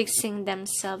 fixing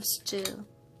themselves too.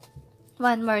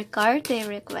 One more card they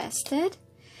requested,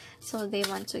 so they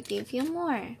want to give you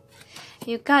more.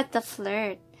 You got the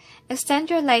flirt.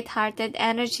 Extend your light-hearted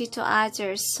energy to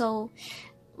others. So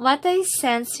what I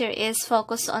sense here is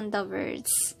focus on the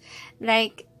words.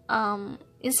 Like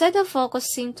instead of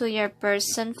focusing to your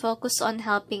person, focus on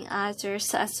helping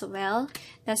others as well.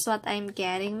 That's what I'm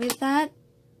getting with that.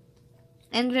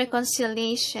 And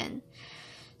reconciliation.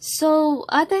 So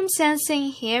what I'm sensing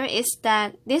here is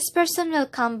that this person will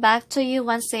come back to you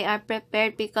once they are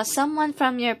prepared, because someone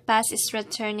from your past is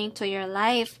returning to your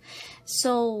life.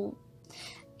 So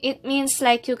it means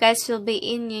like you guys will be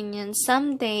in union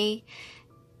someday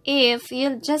if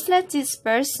you just let this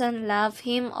person love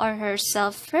him or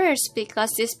herself first,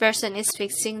 because this person is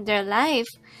fixing their life.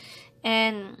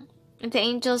 And the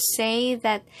angels say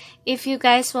that if you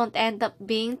guys won't end up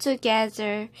being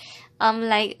together,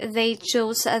 like they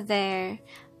chose their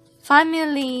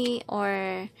family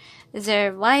or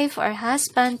their wife or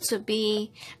husband to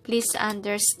be, please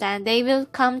understand, they will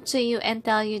come to you and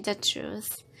tell you the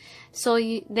truth. So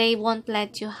they won't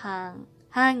let you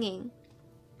hanging.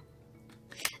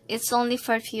 It's only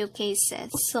for a few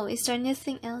cases. So is there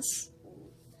anything else?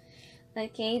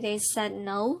 Okay, they said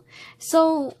no.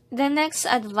 So the next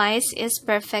advice is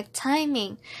perfect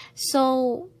timing.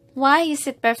 So why is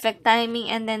it perfect timing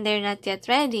and then they're not yet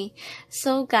ready?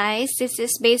 So guys, this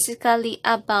is basically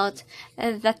about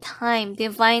the time,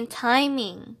 divine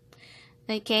timing.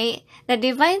 Okay, the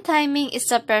divine timing is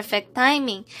the perfect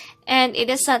timing, and it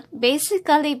is not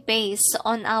basically based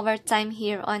on our time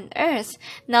here on earth.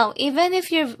 Now, even if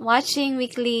you're watching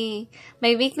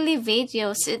my weekly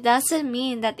videos, it doesn't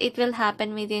mean that it will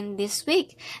happen within this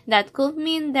week. That could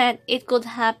mean that it could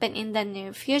happen in the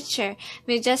near future.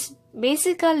 We're just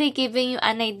basically giving you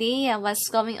an idea what's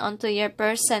going on to your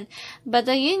person. But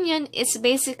the union is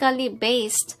basically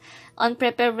based on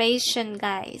preparation,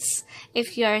 guys.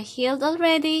 If you are healed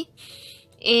already,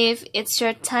 if it's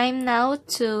your time now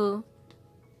to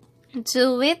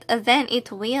do it, then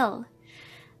it will.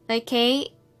 Okay?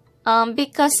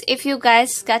 Because if you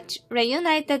guys got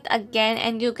reunited again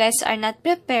and you guys are not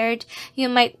prepared, you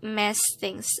might mess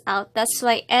things out. That's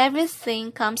why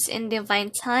everything comes in divine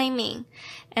timing.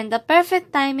 And the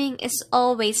perfect timing is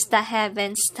always the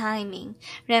heaven's timing.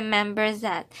 Remember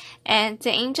that. And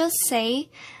the angels say,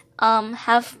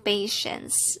 have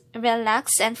patience,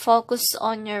 relax, and focus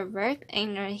on your work,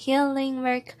 in your healing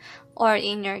work, or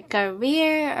in your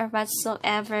career, or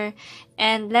whatsoever,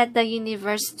 and let the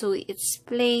universe do its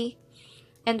play.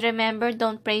 And remember,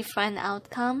 don't pray for an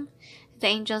outcome, the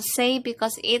angels say,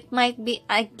 because it might be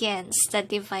against the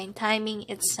divine timing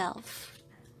itself.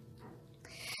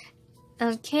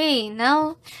 Okay,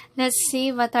 now let's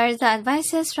see what are the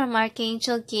advices from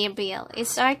Archangel Gabriel.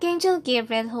 It's Archangel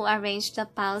Gabriel who arranged the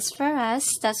piles for us.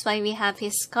 That's why we have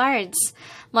his cards.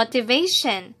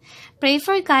 Motivation. Pray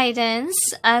for guidance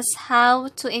as how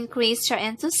to increase your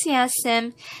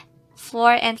enthusiasm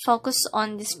for and focus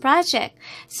on this project.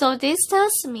 So this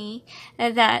tells me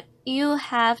that you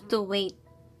have to wait.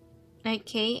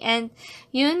 Okay, and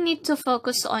you need to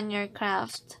focus on your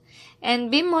craft.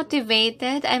 And be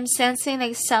motivated. I'm sensing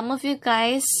like some of you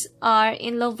guys are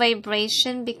in low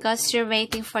vibration because you're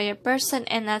waiting for your person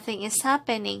and nothing is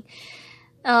happening.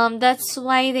 That's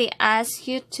why they ask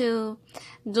you to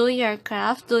do your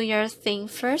craft, do your thing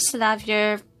first, love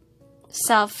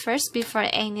yourself first before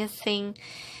anything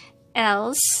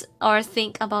else, or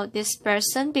think about this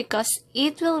person, because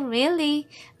it will really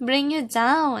bring you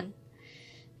down.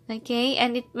 Okay,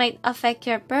 and it might affect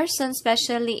your person,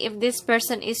 especially if this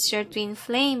person is your twin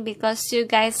flame, because you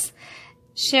guys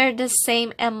share the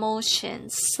same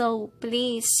emotions. So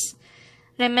please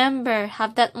remember,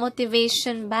 have that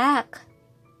motivation back.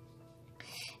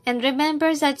 And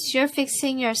remember that you're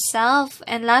fixing yourself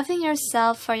and loving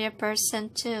yourself for your person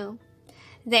too,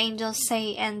 the angels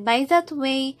say, and by that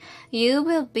way you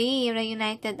will be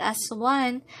reunited as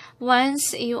one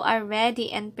once you are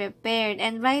ready and prepared.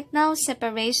 And right now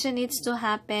separation needs to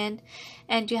happen,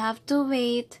 and you have to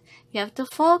wait, you have to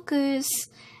focus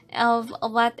of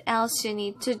what else you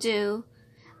need to do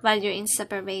while you're in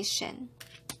separation.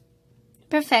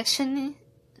 Perfectionism.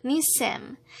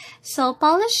 So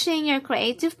polishing your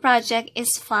creative project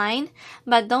is fine,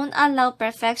 but don't allow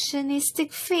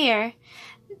perfectionistic fear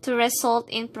to result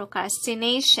in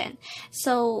procrastination.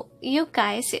 So you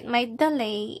guys, it might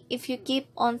delay if you keep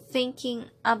on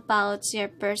thinking about your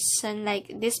person,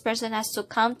 like this person has to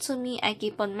come to me, I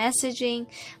keep on messaging,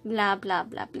 blah blah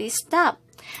blah. Please stop.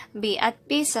 Be at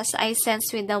peace, as I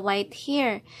sense with the white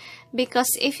here, because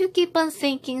if you keep on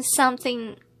thinking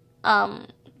something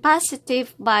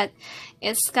positive but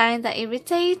it's kinda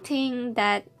irritating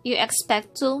that you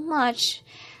expect too much,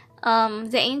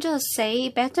 the angels say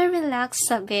better relax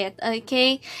a bit.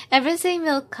 Okay, everything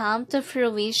will come to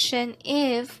fruition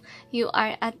if you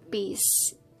are at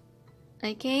peace.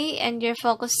 Okay, and you're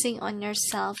focusing on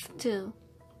yourself too.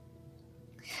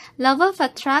 Law of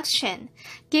attraction.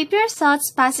 Keep your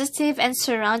thoughts positive and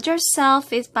surround yourself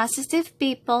with positive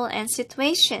people and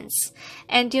situations,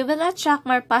 and you will attract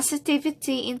more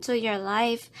positivity into your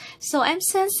life. So I'm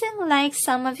sensing like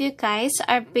some of you guys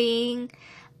are being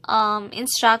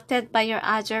instructed by your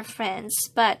other friends,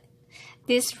 but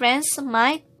these friends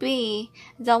might be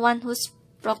the one who's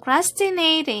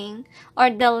procrastinating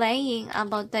or delaying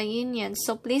about the union.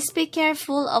 So please be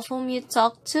careful of whom you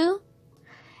talk to.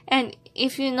 And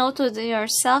if you know to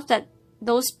yourself that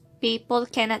those people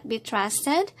cannot be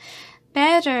trusted,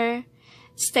 better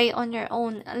stay on your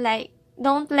own. Like,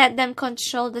 don't let them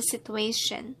control the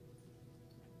situation.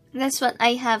 That's what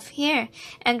I have here.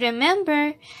 And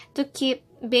remember to keep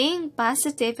being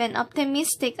positive and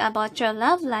optimistic about your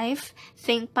love life.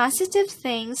 Think positive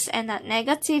things and not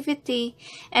negativity,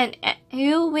 and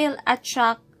you will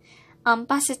attract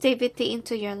positivity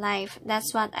into your life.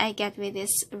 That's what I get with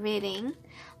this reading,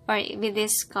 or with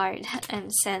this card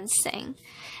I'm sensing.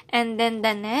 And then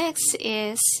the next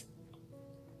is,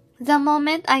 the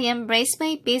moment I embrace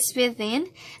my peace within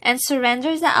and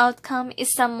surrender the outcome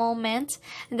is the moment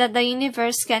that the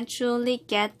universe can truly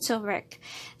get to work.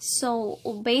 So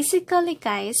basically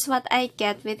guys, what I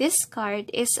get with this card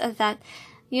is that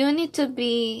you need to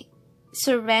be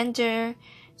surrendering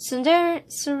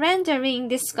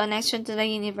this connection to the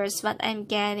universe, what I'm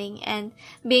getting, and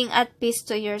being at peace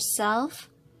to yourself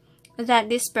that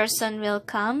this person will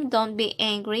come. Don't be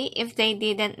angry if they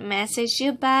didn't message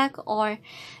you back, or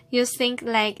you think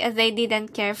like they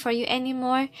didn't care for you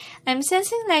anymore. I'm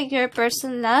sensing like your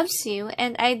person loves you,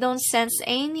 and I don't sense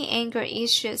any anger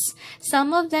issues.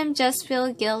 Some of them just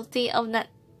feel guilty of not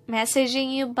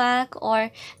messaging you back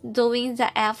or doing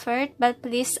the effort, but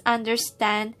please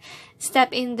understand,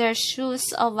 step in their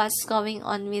shoes of what's going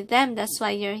on with them. That's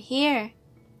why you're here,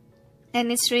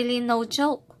 and it's really no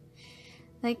joke.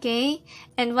 Okay,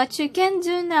 and what you can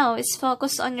do now is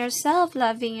focus on yourself,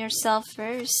 loving yourself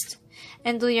first,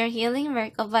 and do your healing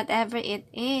work of whatever it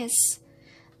is.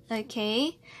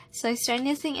 Okay, so is there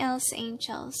anything else,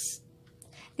 angels?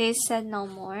 They said no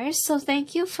more. So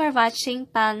thank you for watching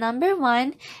pile number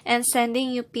 1, and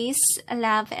sending you peace,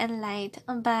 love, and light.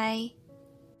 Bye.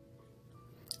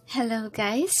 Hello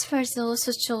guys, for those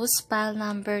who chose pile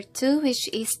number 2, which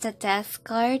is the Death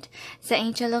card, the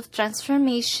Angel of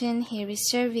Transformation, here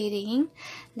is your reading.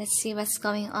 Let's see what's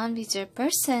going on with your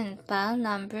person, pile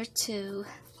number 2.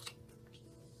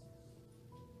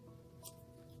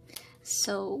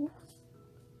 So,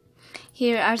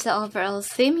 here are the overall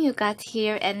theme you got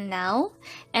here and now,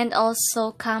 and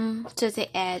also come to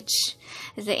the edge.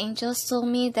 The angels told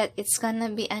me that it's gonna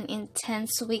be an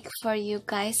intense week for you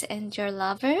guys and your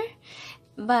lover,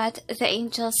 but the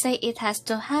angels say it has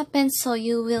to happen so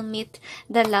you will meet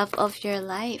the love of your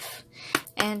life.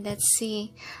 And let's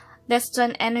see, let's do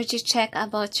an energy check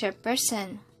about your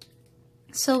person.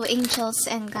 So angels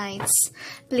and guides,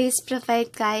 please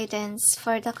provide guidance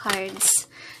for the cards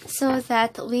so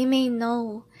that we may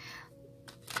know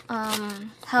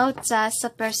how does the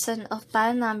person of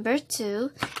pile number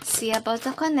 2 see about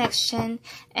the connection,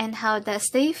 and how does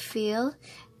they feel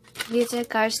with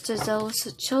regards to those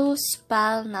who chose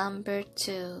pile number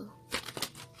 2.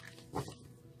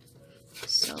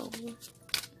 So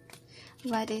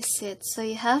what is it? So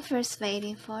you have first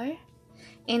waiting for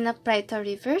in upright or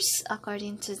reverse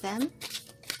according to them.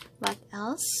 What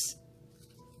else?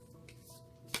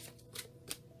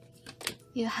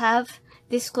 You have,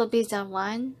 this could be the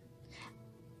one,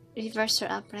 reverse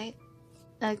or upright.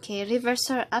 Okay, reverse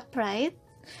or upright.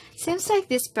 Seems like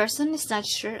this person is not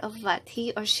sure of what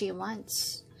he or she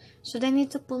wants. Should I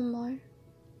need to pull more?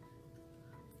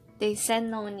 They said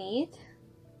no need.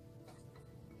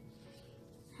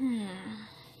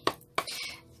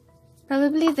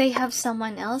 Probably they have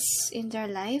someone else in their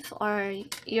life, or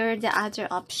you're the other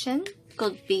option.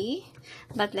 Could be.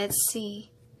 But let's see.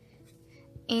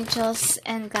 Angels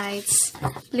and guides,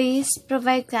 please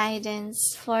provide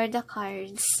guidance for the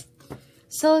cards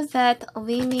so that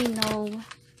we may know.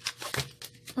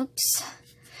 Oops.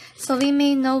 So we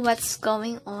may know what's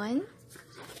going on.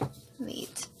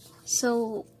 Wait.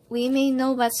 So we may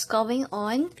know what's going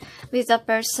on with the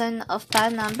person of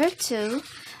pile number 2,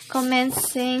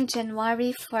 commencing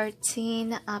January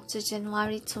 14 up to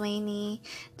January 20,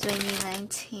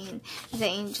 2019. The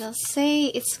angels say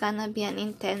it's gonna be an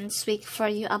intense week for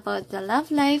you about the love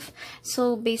life.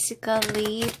 So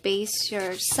basically, base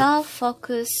yourself,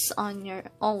 focus on your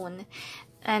own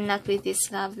and not with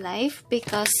this love life,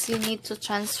 because you need to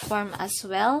transform as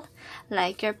well,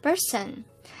 like your person.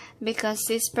 Because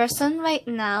this person right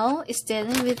now is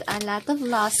dealing with a lot of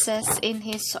losses in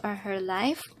his or her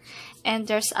life, and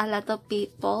there's a lot of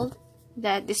people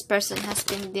that this person has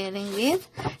been dealing with.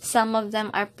 Some of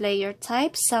them are player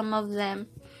types, some of them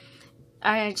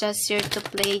are just here to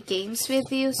play games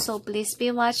with you, so please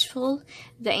be watchful.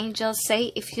 The angels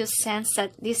say if you sense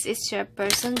that this is your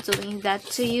person doing that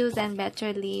to you, then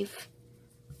better leave.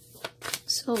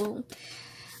 So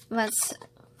what's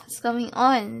going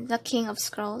on? The King of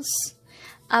Scrolls,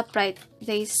 upright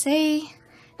they say,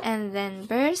 and then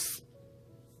birth,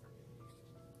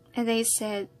 and they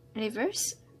said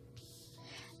reverse.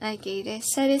 Okay, they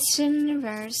said it's in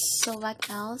reverse. So what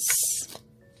else?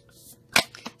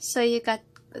 So you got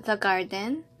the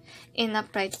garden in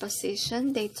upright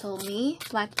position. They told me.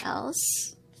 What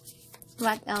else?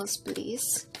 What else,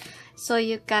 please? So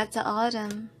you got the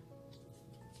autumn,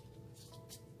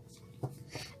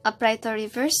 upright or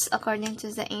reverse according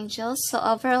to the angels. So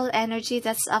overall energy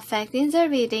that's affecting the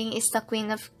reading is the Queen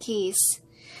of Keys,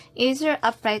 either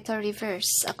upright or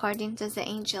reverse according to the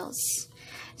angels.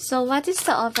 So what is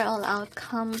the overall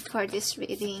outcome for this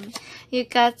reading? You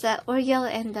got the Uriel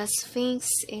and the Sphinx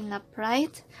in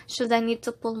upright. Should I need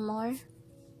to pull more?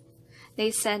 They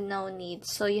said no need.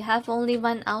 So you have only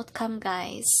one outcome,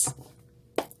 guys.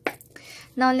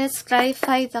 Now let's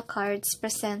clarify the cards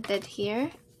presented here.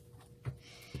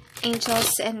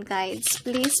 Angels and guides,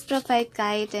 please provide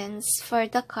guidance for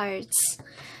the cards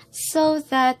so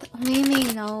that we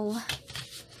may know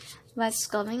what's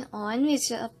going on with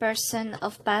a person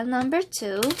of pile number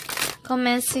 2,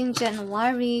 commencing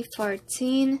January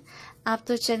 14 up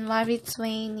to January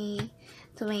 20,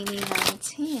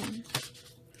 2019.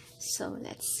 So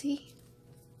let's see.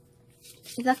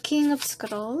 The King of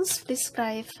Scrolls, please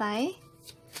clarify.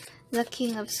 The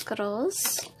King of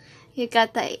Scrolls, you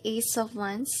got the Ace of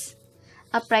Wands,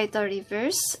 upright or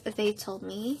reverse, they told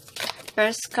me.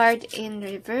 First card in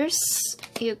reverse,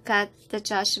 you got the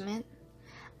Judgment.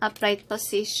 Upright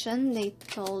position, they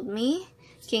told me.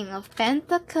 King of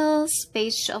Pentacles,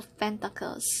 Page of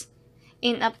Pentacles.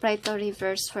 In upright or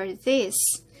reverse for this.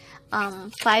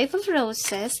 Five of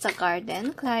Roses, the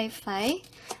garden, clarify.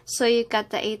 So you got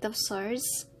the Eight of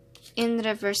Swords. In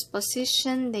reverse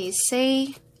position, they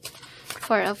say.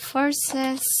 Four of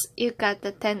Forces, you got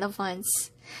the Ten of Wands.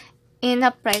 In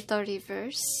upright or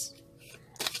reverse,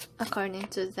 according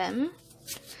to them.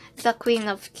 The Queen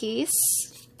of Keys.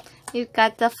 You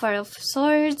got the Four of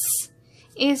Swords,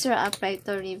 either upright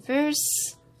or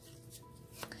reverse.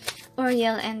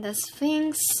 Uriel and the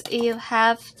Sphinx, you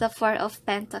have the Four of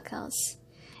Pentacles.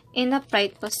 In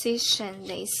upright position,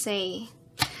 they say.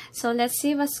 So let's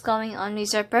see what's going on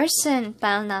with your person,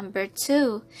 pile number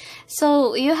 2.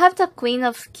 So you have the Queen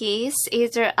of Keys,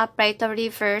 either upright or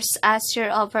reverse, as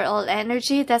your overall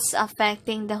energy that's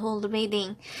affecting the whole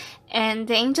reading. And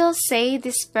the angels say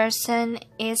this person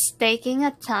is taking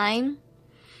a time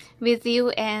with you,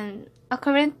 and a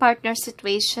current partner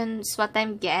situation is what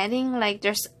I'm getting. Like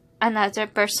there's another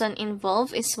person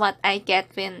involved is what I get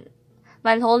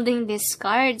while holding these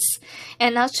cards.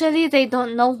 And actually they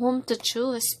don't know whom to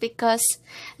choose, because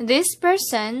this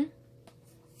person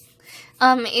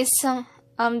is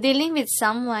dealing with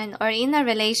someone or in a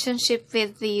relationship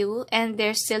with you, and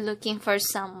they're still looking for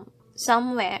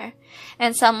somewhere,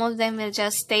 and some of them will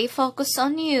just stay focused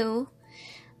on you.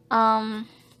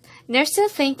 They're still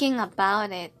thinking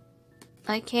about it.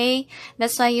 Okay,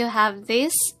 that's why you have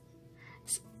this.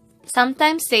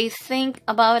 Sometimes they think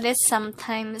about it,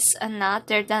 sometimes not.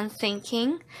 They're done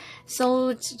thinking.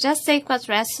 So just take what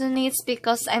resonates,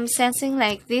 because I'm sensing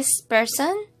like this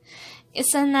person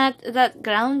is not that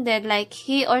grounded. Like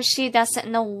he or she doesn't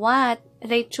know what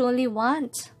they truly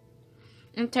want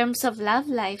in terms of love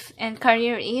life and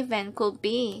career even could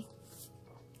be.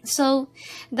 So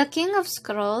the King of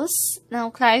Scrolls, now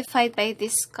clarified by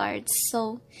these cards.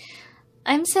 So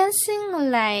I'm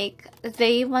sensing like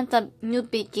they want a new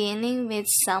beginning with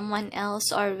someone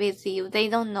else or with you. They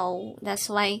don't know. That's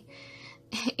why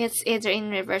it's either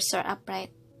in reverse or upright.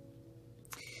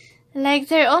 Like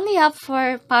they're only up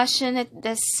for passionate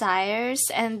desires,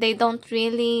 and they don't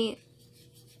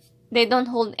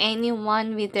hold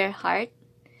anyone with their heart.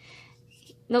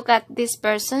 Look at this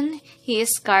person, he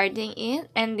is guarding it,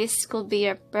 and this could be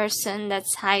your person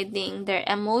that's hiding their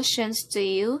emotions to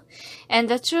you. And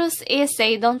the truth is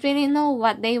they don't really know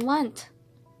what they want.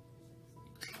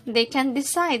 They can't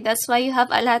decide. That's why you have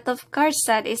a lot of cards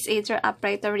that is either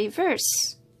upright or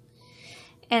reverse.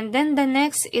 And then the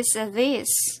next is this.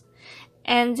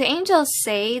 And the angels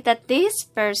say that this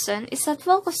person is not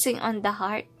focusing on the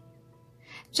heart,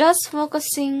 just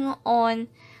focusing on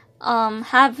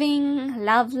having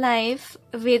love life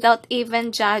without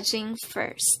even judging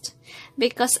first.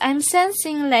 Because I'm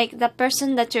sensing like the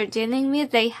person that you're dealing with,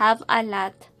 they have a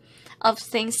lot of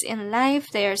things in life.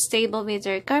 They are stable with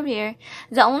their career.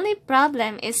 The only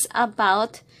problem is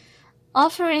about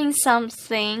offering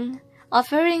something,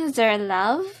 offering their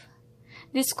love.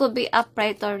 This could be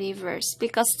upright or reverse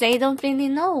because they don't really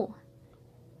know.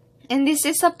 And this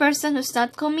is a person who's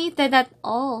not committed at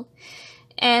all.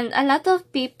 And a lot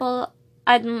of people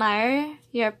admire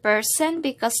your person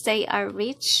because they are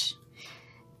rich.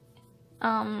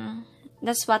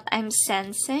 That's what I'm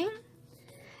sensing.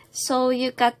 So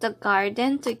you got the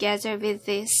garden together with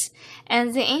this.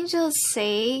 And the angels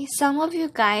say some of you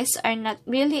guys are not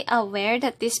really aware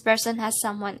that this person has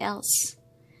someone else.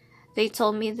 They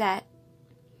told me that.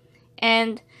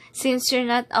 And since you're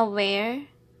not aware,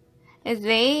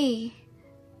 they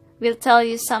will tell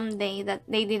you someday that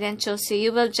they didn't choose you.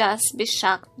 You will just be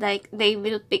shocked, like they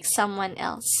will pick someone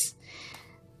else.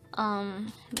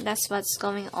 That's what's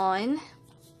going on.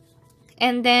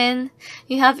 And then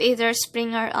you have either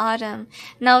spring or autumn.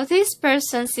 Now this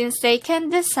person, since they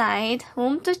can decide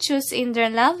whom to choose in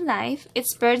their love life,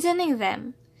 it's burdening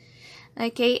them.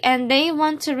 Okay, and they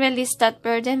want to release that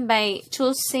burden by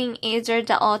choosing either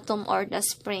the autumn or the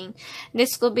spring.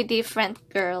 This could be different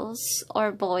girls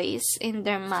or boys in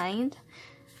their mind.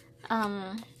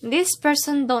 This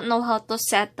person don't know how to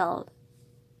settle.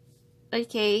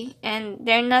 Okay, and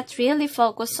they're not really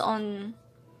focused on...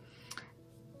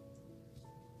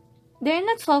 They're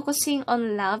not focusing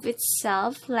on love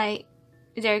itself, like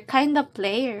they're kind of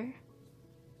player.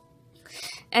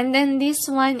 And then this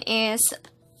one is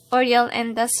Oriel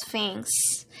and the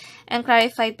Sphinx, and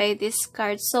clarified by this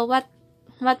card. So what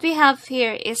we have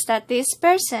here is that this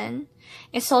person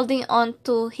is holding on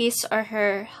to his or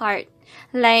her heart.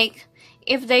 Like,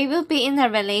 if they will be in a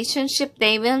relationship,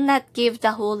 they will not give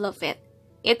the whole of it.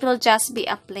 It will just be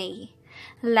a play.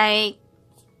 Like,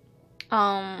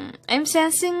 I'm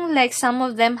sensing like some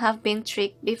of them have been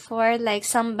tricked before, like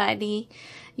somebody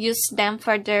used them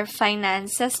for their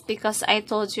finances, because I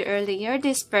told you earlier,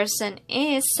 this person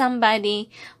is somebody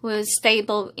who is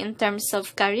stable in terms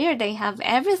of career. They have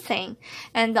everything,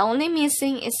 and the only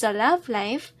missing is the love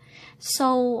life.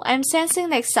 So I'm sensing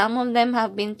like some of them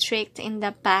have been tricked in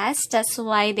the past. That's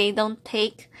why they don't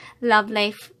take love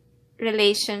life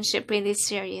relationship really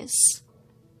serious.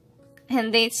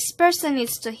 And this person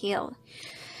needs to heal.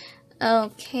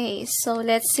 Okay, so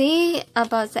let's see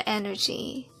about the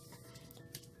energy.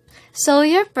 So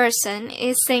your person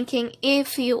is thinking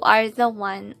if you are the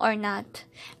one or not,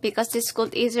 because this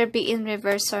could either be in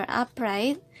reverse or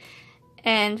upright,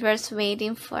 and worth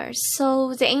waiting for.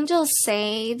 So the angels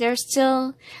say they're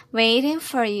still waiting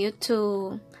for you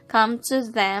to come to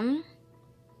them.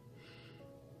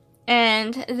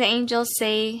 And the angels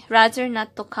say rather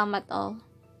not to come at all.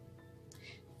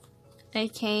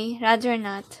 Okay, rather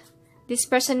not. This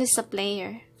person is a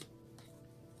player.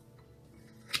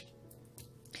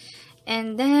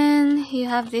 And then you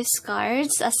have these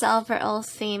cards as the overall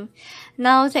theme.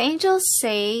 Now the angels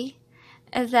say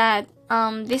that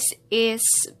this is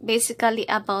basically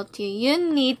about you.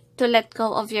 You need to let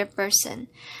go of your person,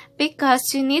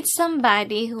 because you need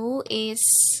somebody who is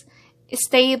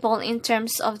stable in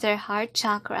terms of their heart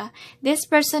chakra. This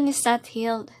person is not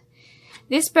healed.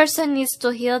 This person needs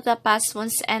to heal the past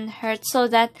wounds and hurt so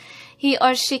that he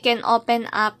or she can open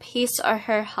up his or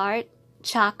her heart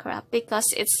chakra, because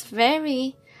it's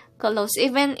very close.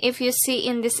 Even if you see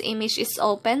in this image it's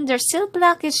open, there's still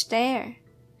blockage there.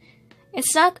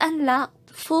 It's not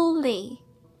unlocked fully.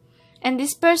 And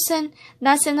this person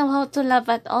doesn't know how to love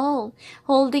at all,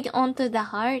 holding on to the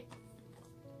heart.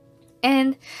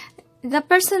 And the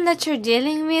person that you're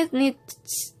dealing with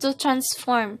needs to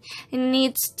transform. It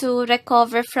needs to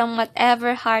recover from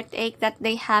whatever heartache that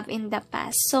they have in the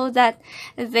past, so that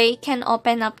they can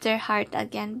open up their heart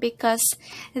again, because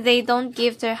they don't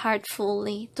give their heart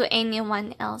fully to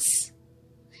anyone else.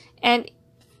 And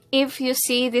if you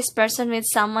see this person with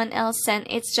someone else, then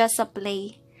it's just a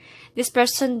play. This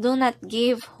person do not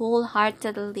give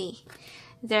wholeheartedly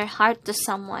their heart to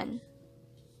someone.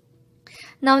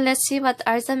 Now let's see what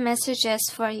are the messages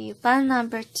for you. Pile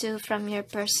number 2 from your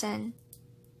person.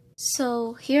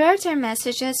 So here are their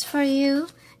messages for you.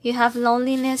 You have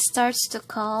loneliness starts to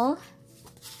call.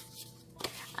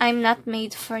 I'm not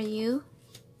made for you.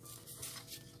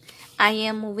 I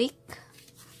am weak.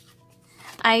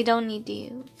 I don't need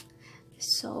you.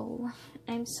 So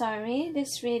I'm sorry,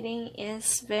 this reading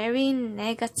is very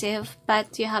negative,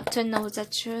 but you have to know the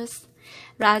truth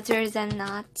rather than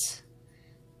not.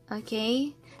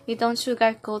 Okay, we don't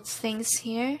sugarcoat things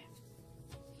here.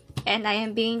 And I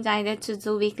am being guided to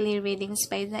do weekly readings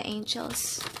by the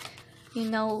angels. You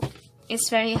know, it's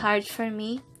very hard for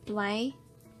me. Why?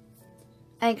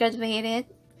 I graduated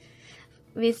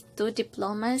with 2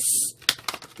 diplomas,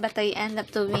 but I end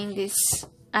up doing this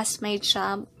as my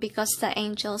job because the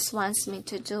angels wants me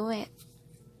to do it.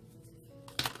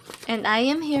 And I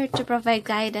am here to provide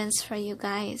guidance for you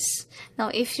guys. Now,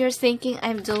 if you're thinking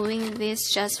I'm doing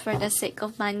this just for the sake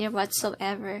of money or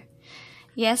whatsoever,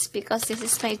 yes, because this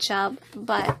is my job,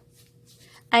 but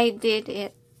I did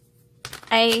it.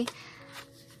 I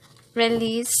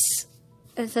release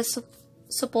the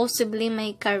supposedly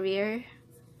my career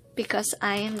because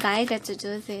I am guided to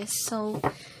do this. So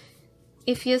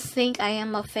if you think I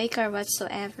am a faker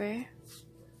whatsoever,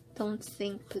 don't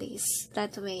think please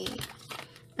that way.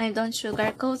 I don't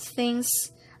sugarcoat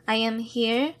things. I am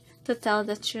here to tell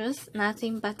the truth,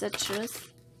 nothing but the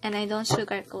truth, and I don't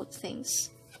sugarcoat things.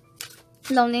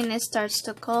 Loneliness starts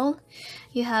to call.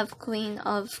 You have Queen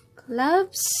of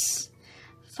Clubs,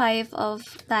 5 of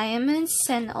Diamonds,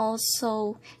 and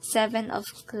also 7 of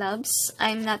Clubs.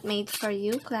 I'm not made for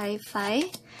you, clarify.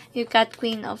 You got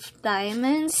Queen of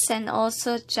Diamonds and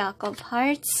also Jack of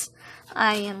Hearts.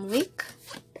 I am weak.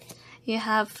 You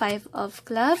have 5 of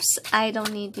Clubs. I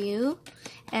don't need you.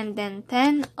 And then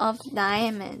 10 of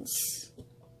Diamonds.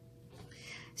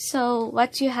 So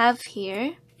what you have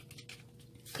here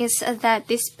is that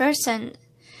this person,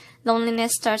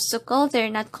 loneliness starts to call. They're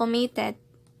not committed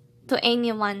to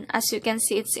anyone. As you can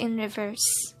see, it's in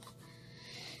reverse.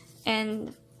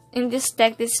 And in this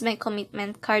deck, this is my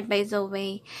commitment card, by the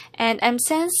way. And I'm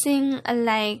sensing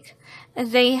like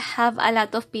they have a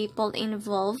lot of people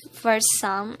involved for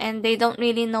some, and they don't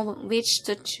really know which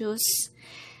to choose.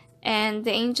 And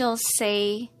the angels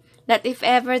say that if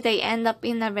ever they end up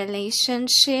in a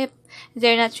relationship,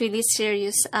 they're not really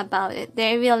serious about it.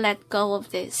 They will let go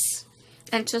of this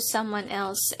and choose someone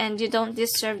else. And you don't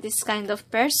deserve this kind of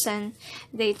person,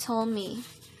 they told me.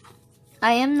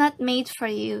 I am not made for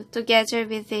you together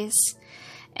with this.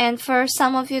 And for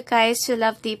some of you guys who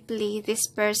love deeply this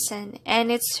person,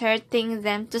 and it's hurting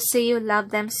them to see you love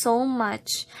them so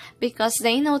much because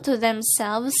they know to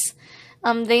themselves,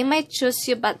 they might choose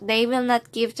you, but they will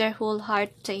not give their whole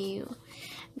heart to you.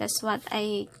 That's what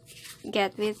I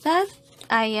get with that.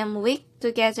 I am weak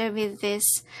together with this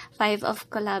 5 of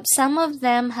Clubs. Some of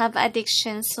them have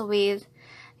addictions with,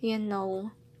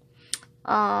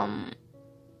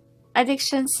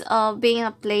 addictions of being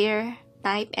a player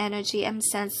type energy. I'm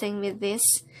sensing with this,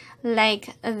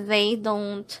 like they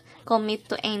don't commit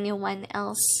to anyone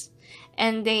else,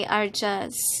 and they are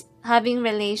just having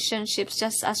relationships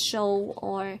just as show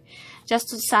or just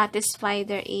to satisfy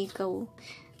their ego.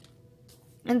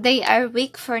 And they are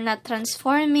weak for not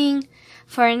transforming,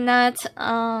 for not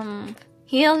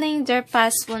healing their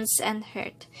past wounds and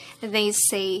hurt, they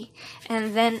say.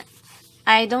 And then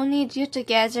I don't need you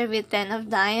together with 10 of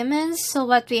Diamonds. So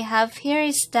what we have here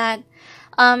is that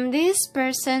this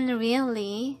person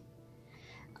really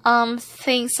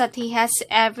thinks that he has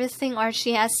everything or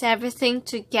she has everything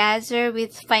together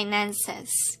with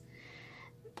finances.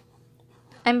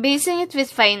 I'm basing it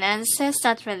with finances,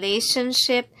 not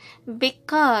relationship,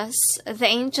 because the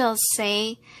angels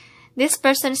say this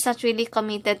person is not really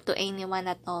committed to anyone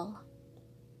at all.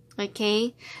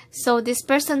 Okay, so this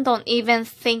person don't even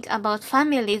think about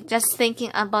family, just thinking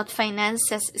about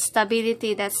finances,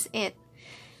 stability, that's it.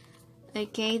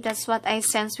 Okay, that's what I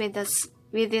sense with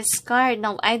this card.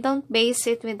 Now, I don't base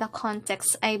it with the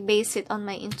context. I base it on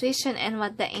my intuition and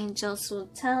what the angels will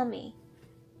tell me.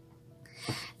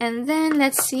 And then,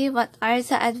 let's see what are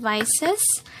the advices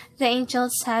the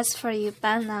angels has for you,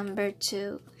 pile number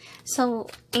 2. So,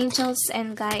 angels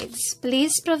and guides,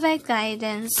 please provide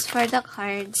guidance for the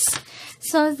cards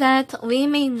so that we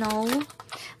may know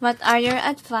what are your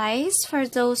advice for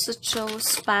those who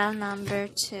chose pile number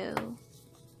 2.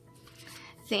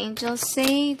 The angels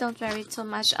say, don't worry too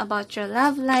much about your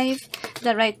love life.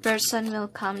 The right person will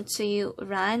come to you,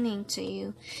 running to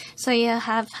you. So you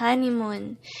have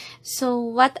honeymoon. So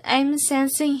what I'm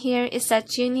sensing here is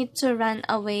that you need to run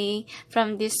away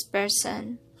from this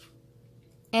person.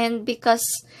 And because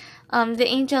the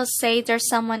angels say there's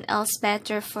someone else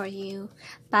better for you.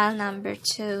 Pile number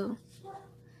 2.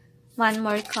 One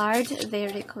more card they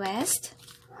request.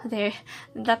 There,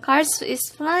 the cards is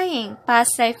flying,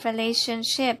 past life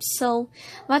relationship. So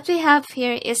what we have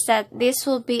here is that this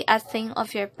will be a thing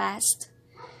of your past,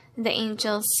 the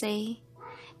angels say,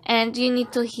 and you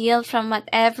need to heal from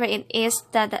whatever it is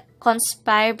that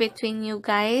conspire between you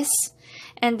guys.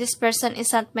 And this person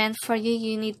is not meant for you.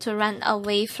 You need to run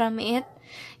away from it.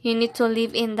 You need to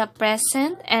live in the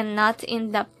present and not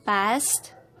in the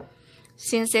past.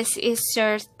 Since this is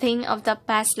your thing of the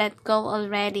past, let go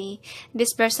already.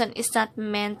 This person is not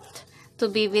meant to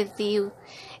be with you.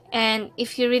 And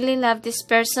if you really love this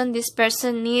person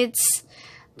needs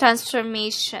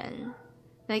transformation.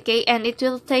 Okay, and it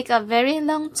will take a very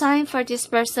long time for this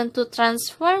person to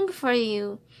transform for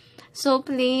you. So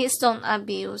please don't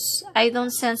abuse. I don't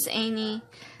sense any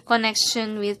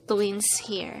connection with twins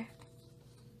here.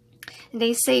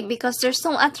 They say because there's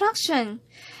no attraction.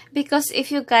 Because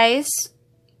if you guys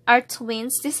are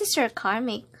twins, this is your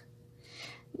karmic.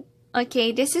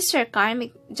 Okay, this is your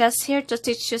karmic. Just here to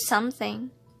teach you something.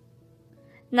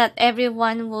 Not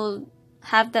everyone will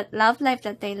have that love life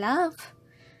that they love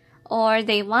or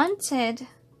they wanted.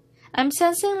 I'm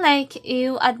sensing like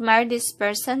you admire this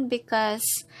person because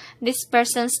this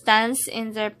person stands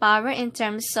in their power in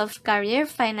terms of career,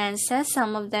 finances.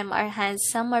 Some of them are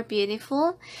handsome or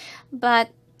beautiful,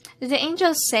 but the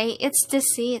angels say it's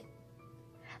deceit.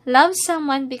 Love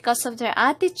someone because of their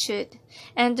attitude,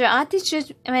 and their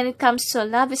attitude when it comes to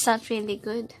love is not really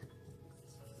good.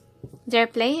 They're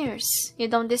players. You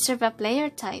don't deserve a player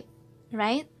type,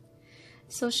 right?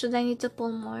 So should I need to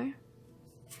pull more?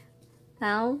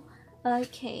 Now?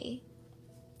 Okay.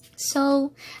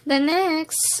 So, the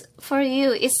next for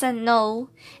you is a no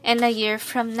and a year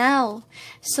from now.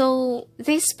 So,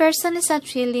 this person is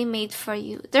not really made for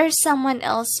you. There's someone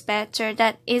else better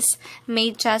that is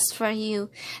made just for you.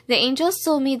 The angels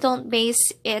told me don't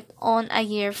base it on a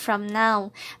year from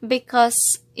now because,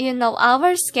 you know,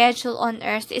 our schedule on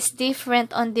earth is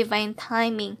different on divine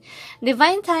timing.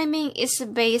 Divine timing is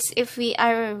based if we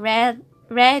are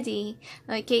ready,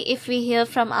 okay, if we heal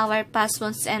from our past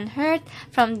wounds and hurt,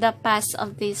 from the past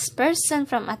of this person,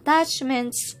 from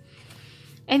attachments,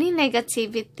 any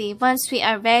negativity. Once we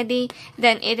are ready,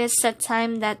 then it is the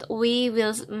time that we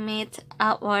will meet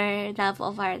our love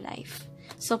of our life.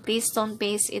 So please don't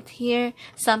base it here.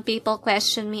 Some people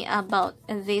question me about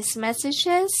these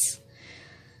messages.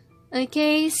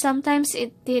 Okay, sometimes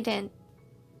it didn't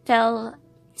tell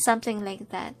something like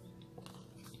that.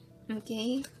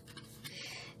 Okay.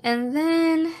 And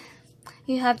then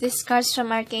you have these cards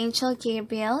from Archangel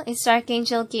Gabriel. It's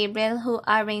Archangel Gabriel who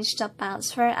arranged the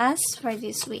piles for us for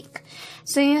this week.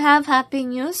 So you have happy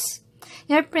news.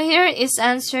 Your prayer is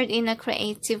answered in a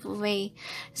creative way.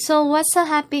 So what's a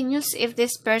happy news if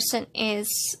this person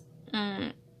is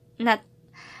not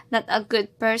a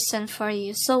good person for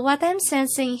you? So what I'm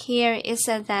sensing here is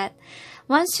that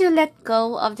once you let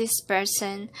go of this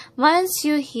person, once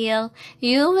you heal,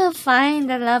 you will find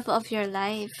the love of your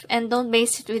life. And don't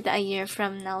base it with a year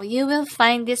from now. You will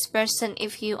find this person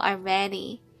if you are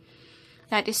ready.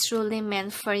 That is truly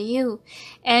meant for you.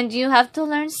 And you have to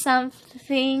learn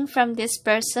something from this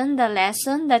person, the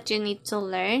lesson that you need to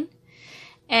learn.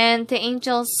 And the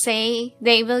angels say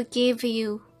they will give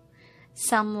you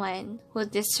someone who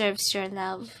deserves your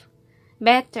love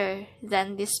better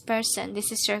than this person.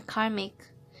 This is your karmic,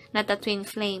 not a twin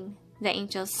flame, the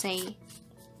angels say.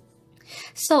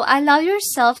 So allow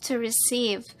yourself to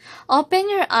receive. Open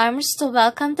your arms to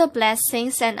welcome the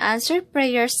blessings and answer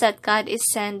prayers that God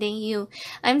is sending you.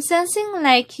 I'm sensing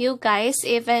like you guys,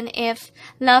 even if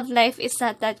love life is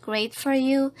not that great for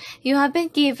you, you have been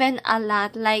given a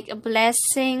lot, like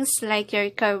blessings, like your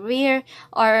career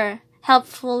or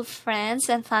helpful friends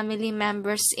and family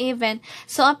members even.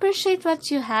 So appreciate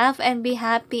what you have and be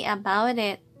happy about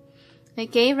it.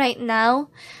 Okay, right now,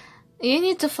 you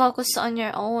need to focus on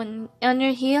your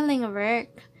healing work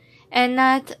and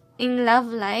not in love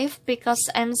life, because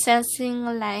I'm sensing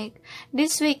like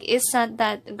this week is not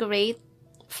that great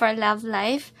for love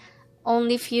life.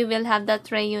 Only if you will have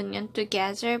that reunion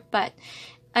together, but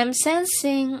I'm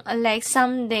sensing like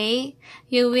someday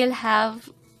you will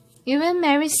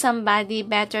marry somebody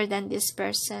better than this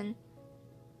person.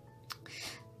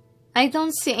 I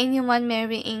don't see anyone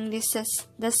marrying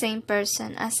the same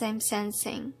person as I'm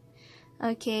sensing.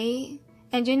 Okay?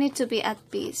 And you need to be at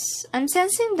peace. I'm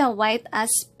sensing the white as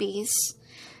peace.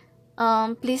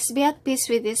 Please be at peace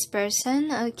with this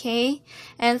person, okay?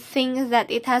 And think that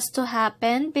it has to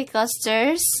happen because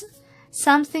there's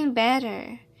something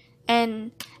better.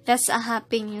 And that's a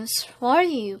happy news for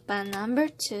you, pa number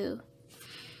 2.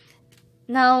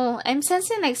 Now, I'm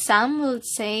sensing like some would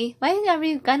say, why are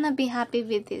you gonna be happy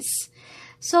with this?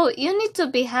 So, you need to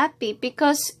be happy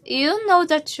because you know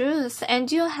the truth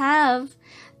and you have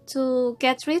to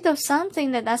get rid of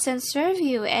something that doesn't serve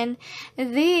you. And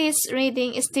this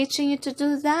reading is teaching you to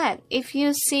do that. If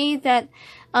you see that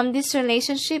this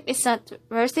relationship is not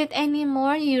worth it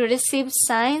anymore, you receive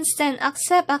signs, then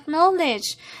accept,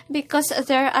 acknowledge, because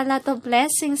there are a lot of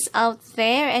blessings out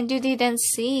there and you didn't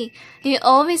see. You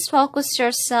always focus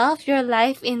yourself, your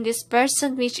life in this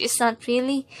person which is not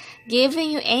really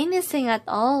giving you anything at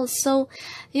all. So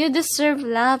you deserve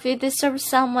love, you deserve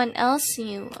someone else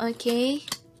new, okay?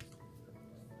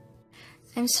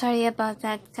 I'm sorry about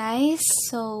that, guys.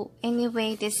 So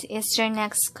anyway, this is your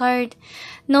next card.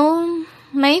 No,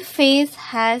 my faith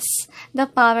has the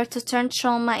power to turn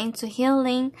trauma into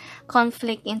healing,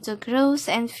 conflict into growth,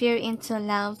 and fear into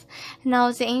love.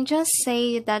 Now the angels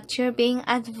say that you're being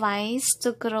advised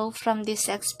to grow from this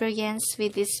experience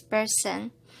with this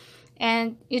person.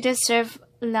 And you deserve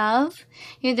love.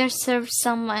 You deserve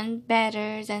someone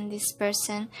better than this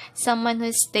person, someone who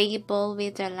is stable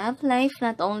with their love life,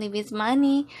 not only with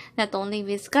money, not only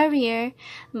with career,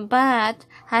 but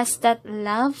has that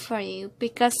love for you,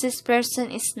 because this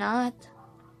person is not.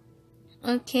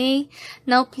 Okay,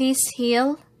 now please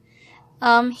heal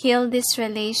this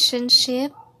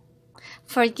relationship.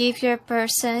 Forgive your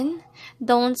person.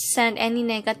 Don't send any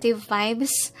negative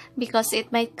vibes because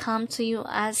it might come to you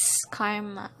as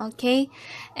karma, okay?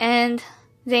 And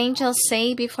the angels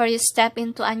say before you step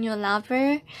into a new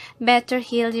lover, better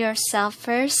heal yourself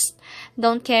first.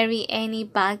 Don't carry any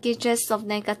baggages of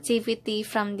negativity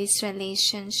from this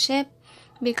relationship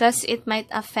because it might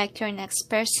affect your next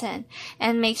person.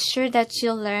 And make sure that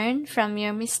you learn from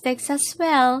your mistakes as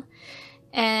well.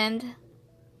 And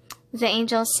the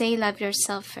angels say love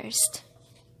yourself first.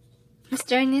 Is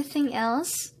there anything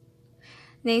else?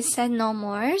 They said no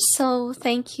more. So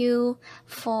thank you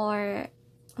for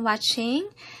watching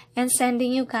and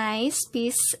sending you guys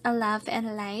peace, love,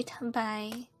 and light.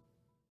 Bye.